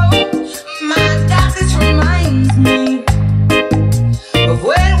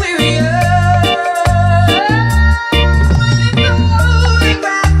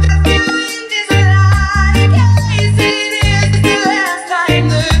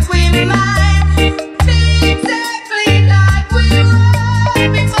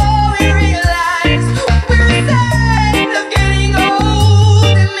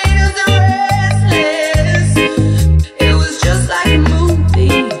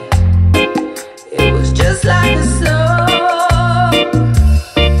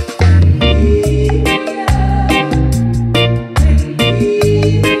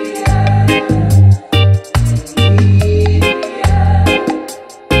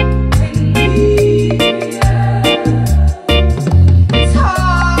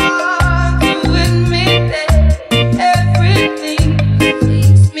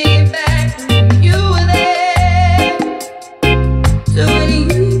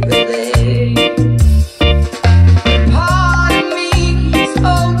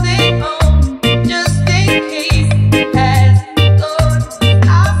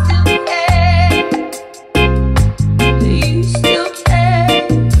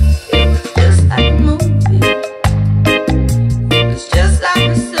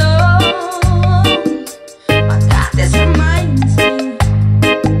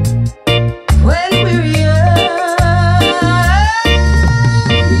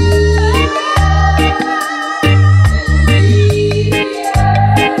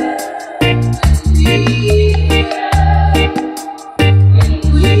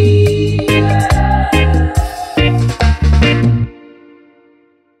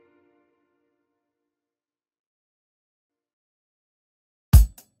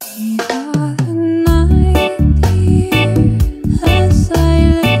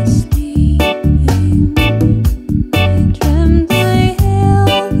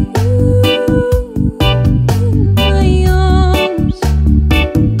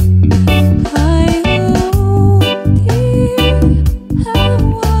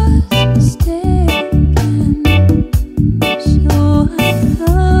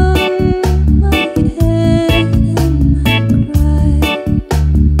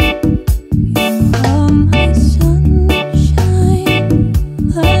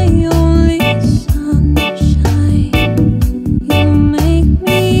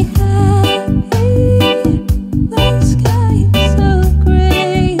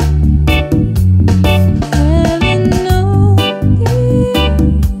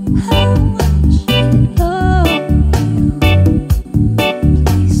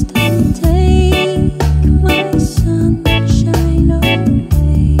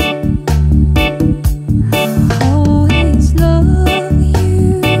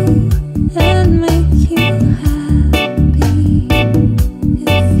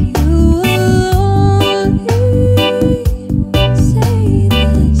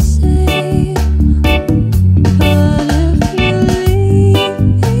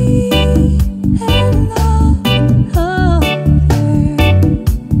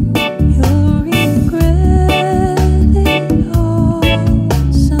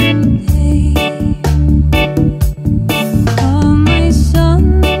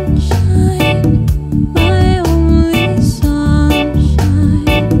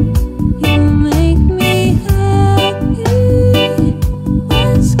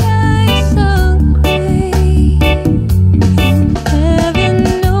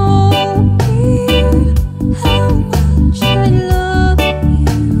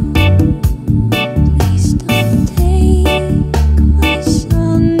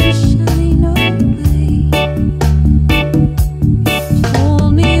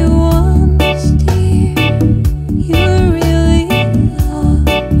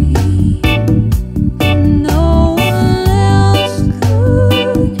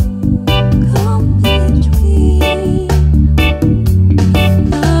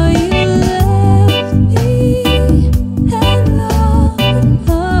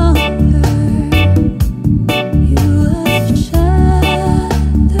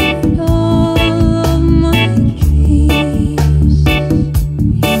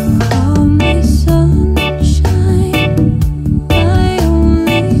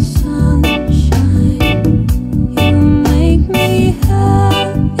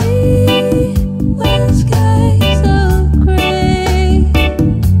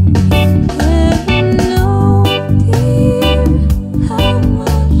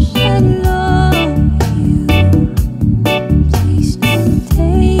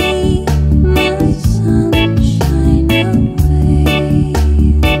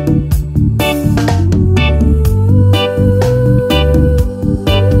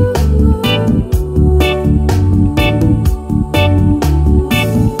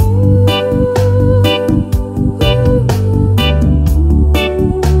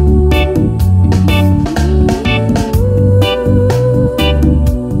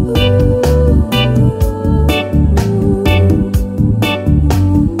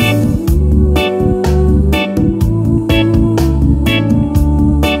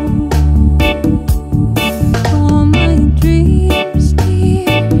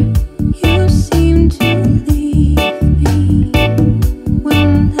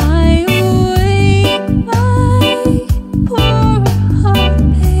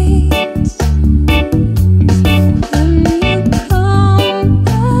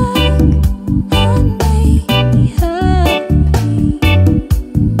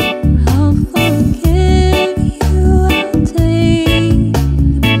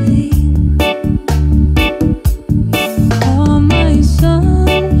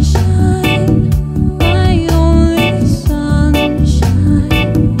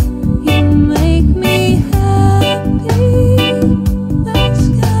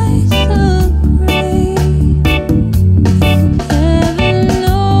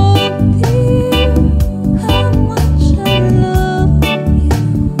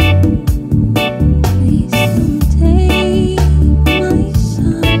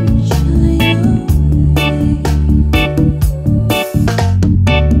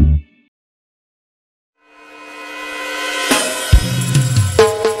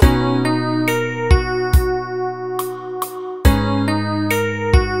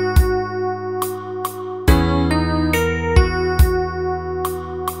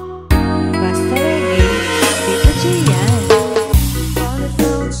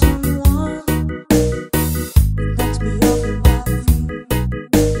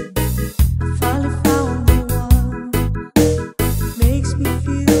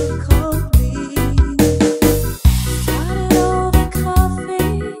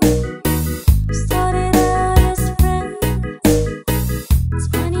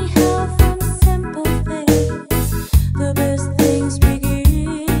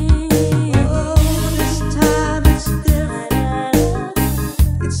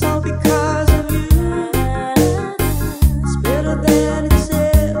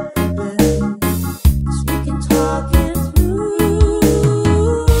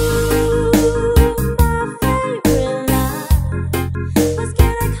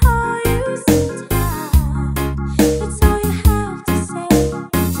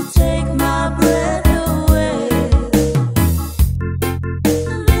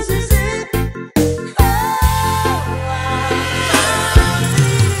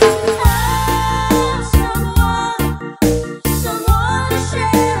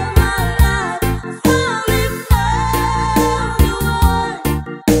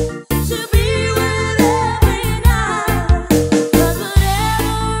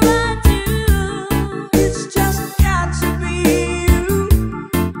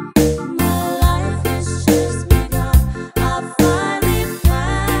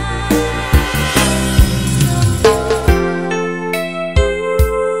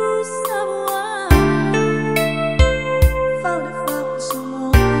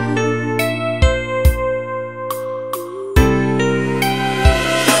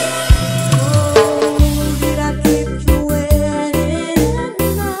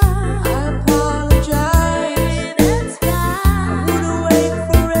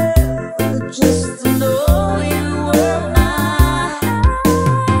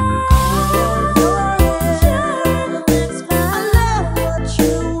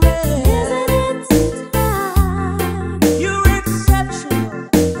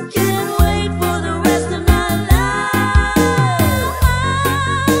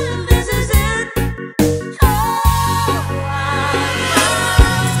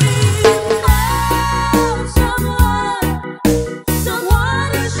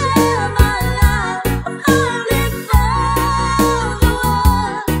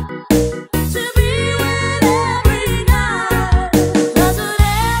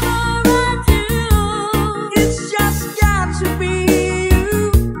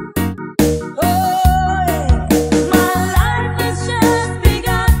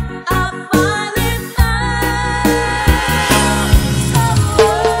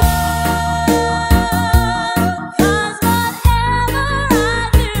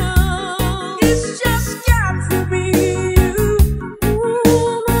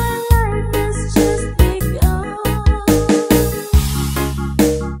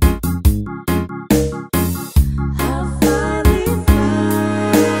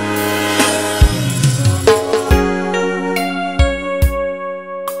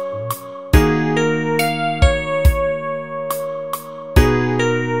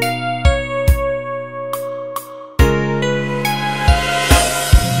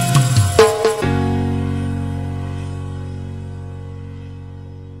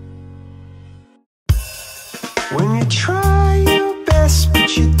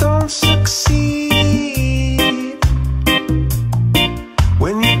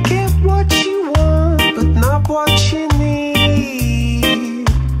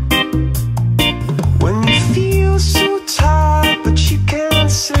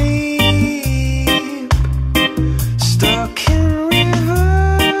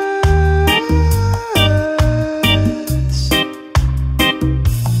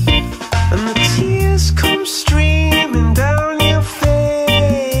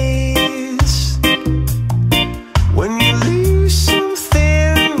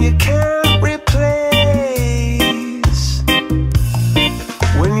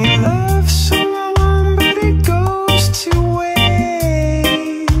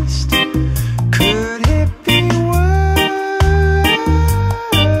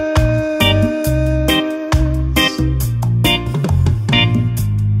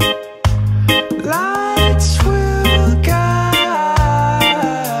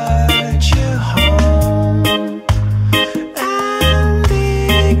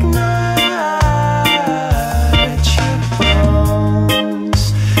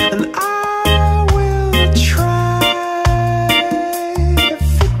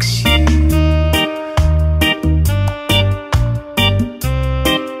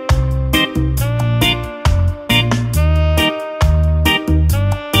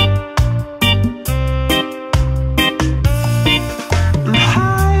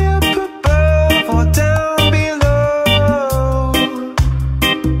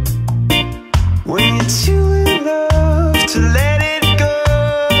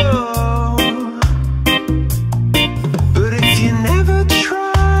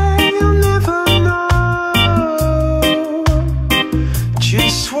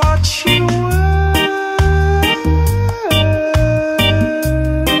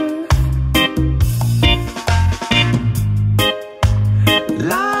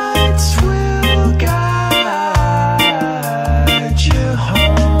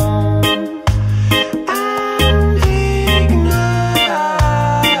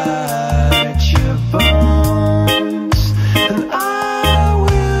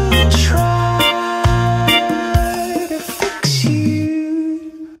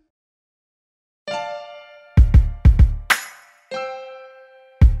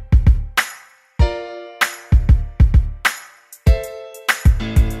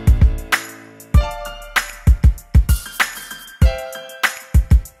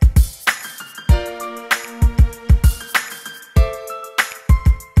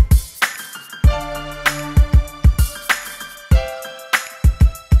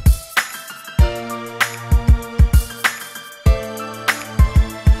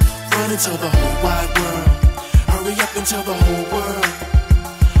Run and tell the whole wide world. Hurry up and tell the whole world.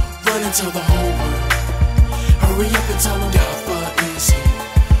 Run and tell the whole world. Hurry up and tell them Alpha is here.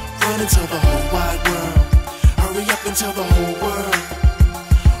 Run and tell the whole wide world. Hurry up and tell the whole world.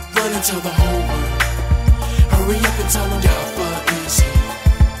 Run and tell the whole world. Hurry up and tell them Alpha is here.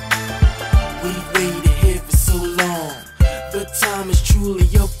 We waited here for so long. The time is truly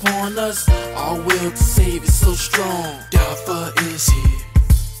upon us. Our will to save is so strong. Alpha is here.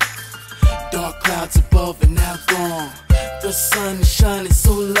 Dark clouds above and now gone. The sun is shining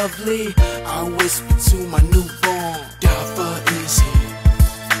so lovely. I whisper to my newborn, Alpha is here.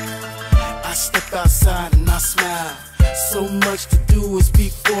 I step outside and I smile. So much to do is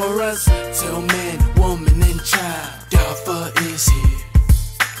before us. Tell man, woman and child, Alpha is here.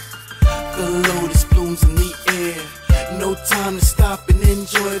 The lotus blooms in the air. No time to stop and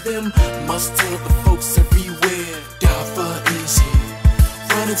enjoy them. Must tell the folks everywhere, Alpha is here.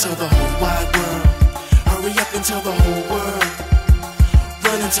 Run and tell the whole wide world. Hurry up and tell the whole world.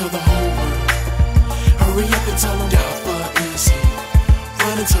 Run and tell the whole world. Hurry up and tell them Alpha is here.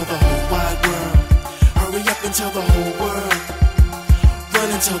 Run and tell the whole wide world. Hurry up and tell the whole world. Run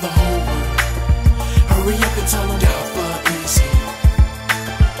and tell the whole world. Hurry up and tell them Alpha is here.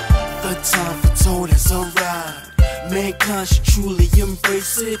 The time for told has arrived. Mankind should truly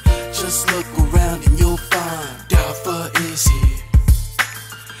embrace it. Just look around and you'll find Alpha is here.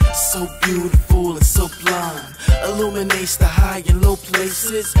 So beautiful and so blind. Illuminates the high and low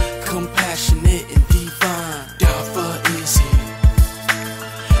places. Compassionate and divine. Alpha is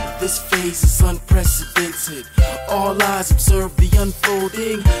here. This phase is unprecedented. All eyes observe the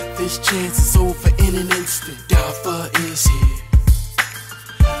unfolding. This chance is over in an instant. Alpha is here.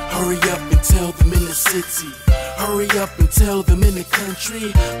 Hurry up and tell them in the city. Hurry up and tell them in the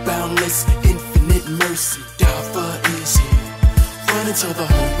country. Boundless, infinite mercy. Alpha is here. Run and tell the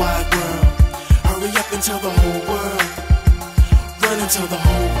whole wide world. Hurry up and tell the whole world. Run and tell the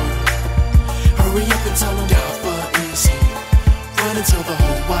whole world. Hurry up and tell them Alpha is here. Run and tell the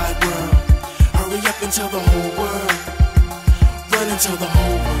whole wide world. Hurry up and tell the whole world. Run and tell the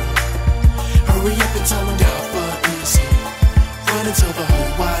whole world. Hurry up and tell them Alpha is here. Run and tell the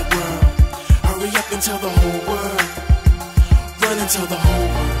whole wide world. Hurry up and tell the whole world. Run and tell the whole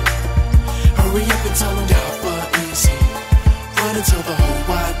world. Hurry up and tell them Alpha is here. Run and tell the whole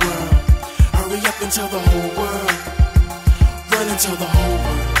wide world. Hurry up and tell the whole world. Run and tell the whole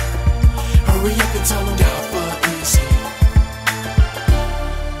world. Hurry up and tell them Alpha is here.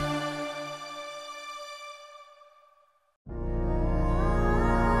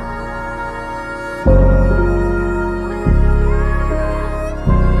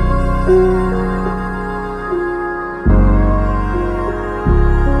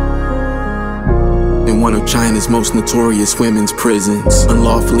 One of China's most notorious women's prisons,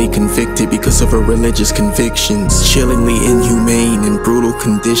 unlawfully convicted because of her religious convictions, chillingly inhumane and brutal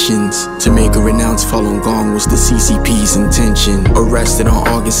conditions. To make her renounce Falun Gong was the CCP's intention. Arrested on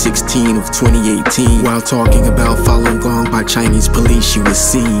August 16 of 2018 while talking about Falun Gong by Chinese police, she was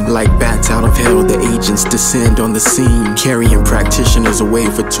seen. Like bats out of hell, the agents descend on the scene, carrying practitioners away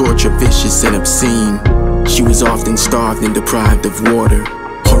for torture, vicious and obscene. She was often starved and deprived of water.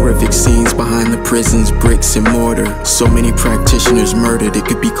 Horrific scenes behind the prison's bricks and mortar. So many practitioners murdered, it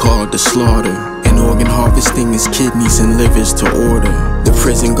could be called the slaughter. And organ harvesting is kidneys and livers to order. The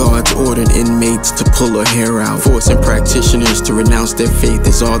prison guards ordered inmates to pull her hair out, forcing practitioners to renounce their faith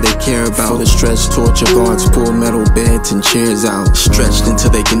is all they care about. For the stretch, torture guards pull metal beds and chairs out, stretched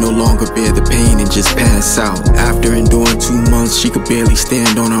until they can no longer bear the pain and just pass out. After enduring 2 months, she could barely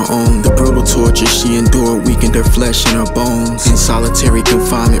stand on her own. The brutal torture she endured weakened her flesh and her bones. In solitary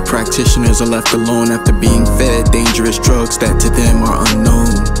confinement, practitioners are left alone after being fed dangerous drugs that to them are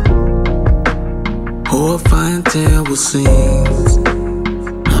unknown. Horrifying terrible scenes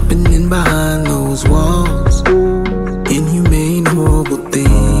happening behind those walls. Inhumane, horrible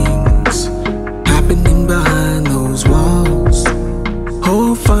things happening behind those walls.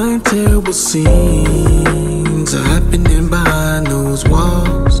 Horrifying terrible scenes are happening behind those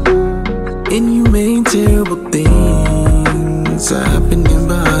walls. Inhumane, terrible things are happening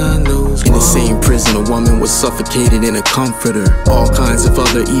behind those walls. In the same prison, a woman was suffocated in a comforter. All kinds of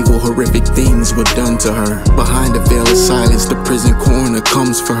other evil, horrific things were done to her. Behind a veil of silence, the prison coroner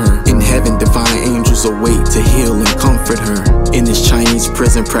comes for her. In heaven, divine angels await to heal and comfort her. In this Chinese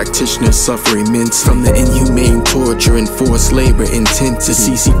prison, practitioners suffer immense from the inhumane torture and forced labor intense. The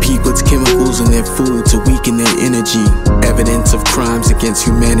CCP puts chemicals in their food to weaken their energy. Evidence of crimes against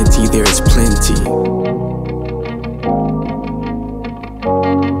humanity, there is plenty.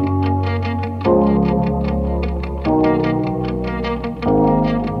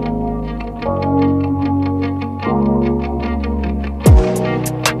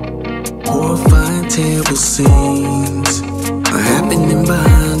 scenes are happening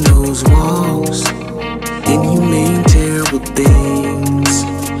behind those walls. Inhumane, terrible things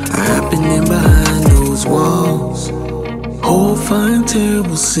are happening behind those walls. Horrifying,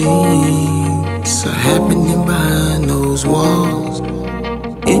 terrible scenes are happening behind those walls.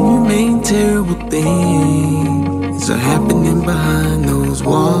 Inhumane, terrible things are happening behind those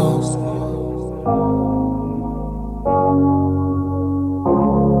walls.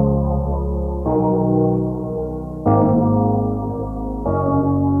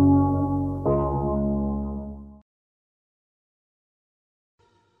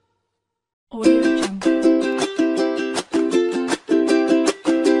 Audio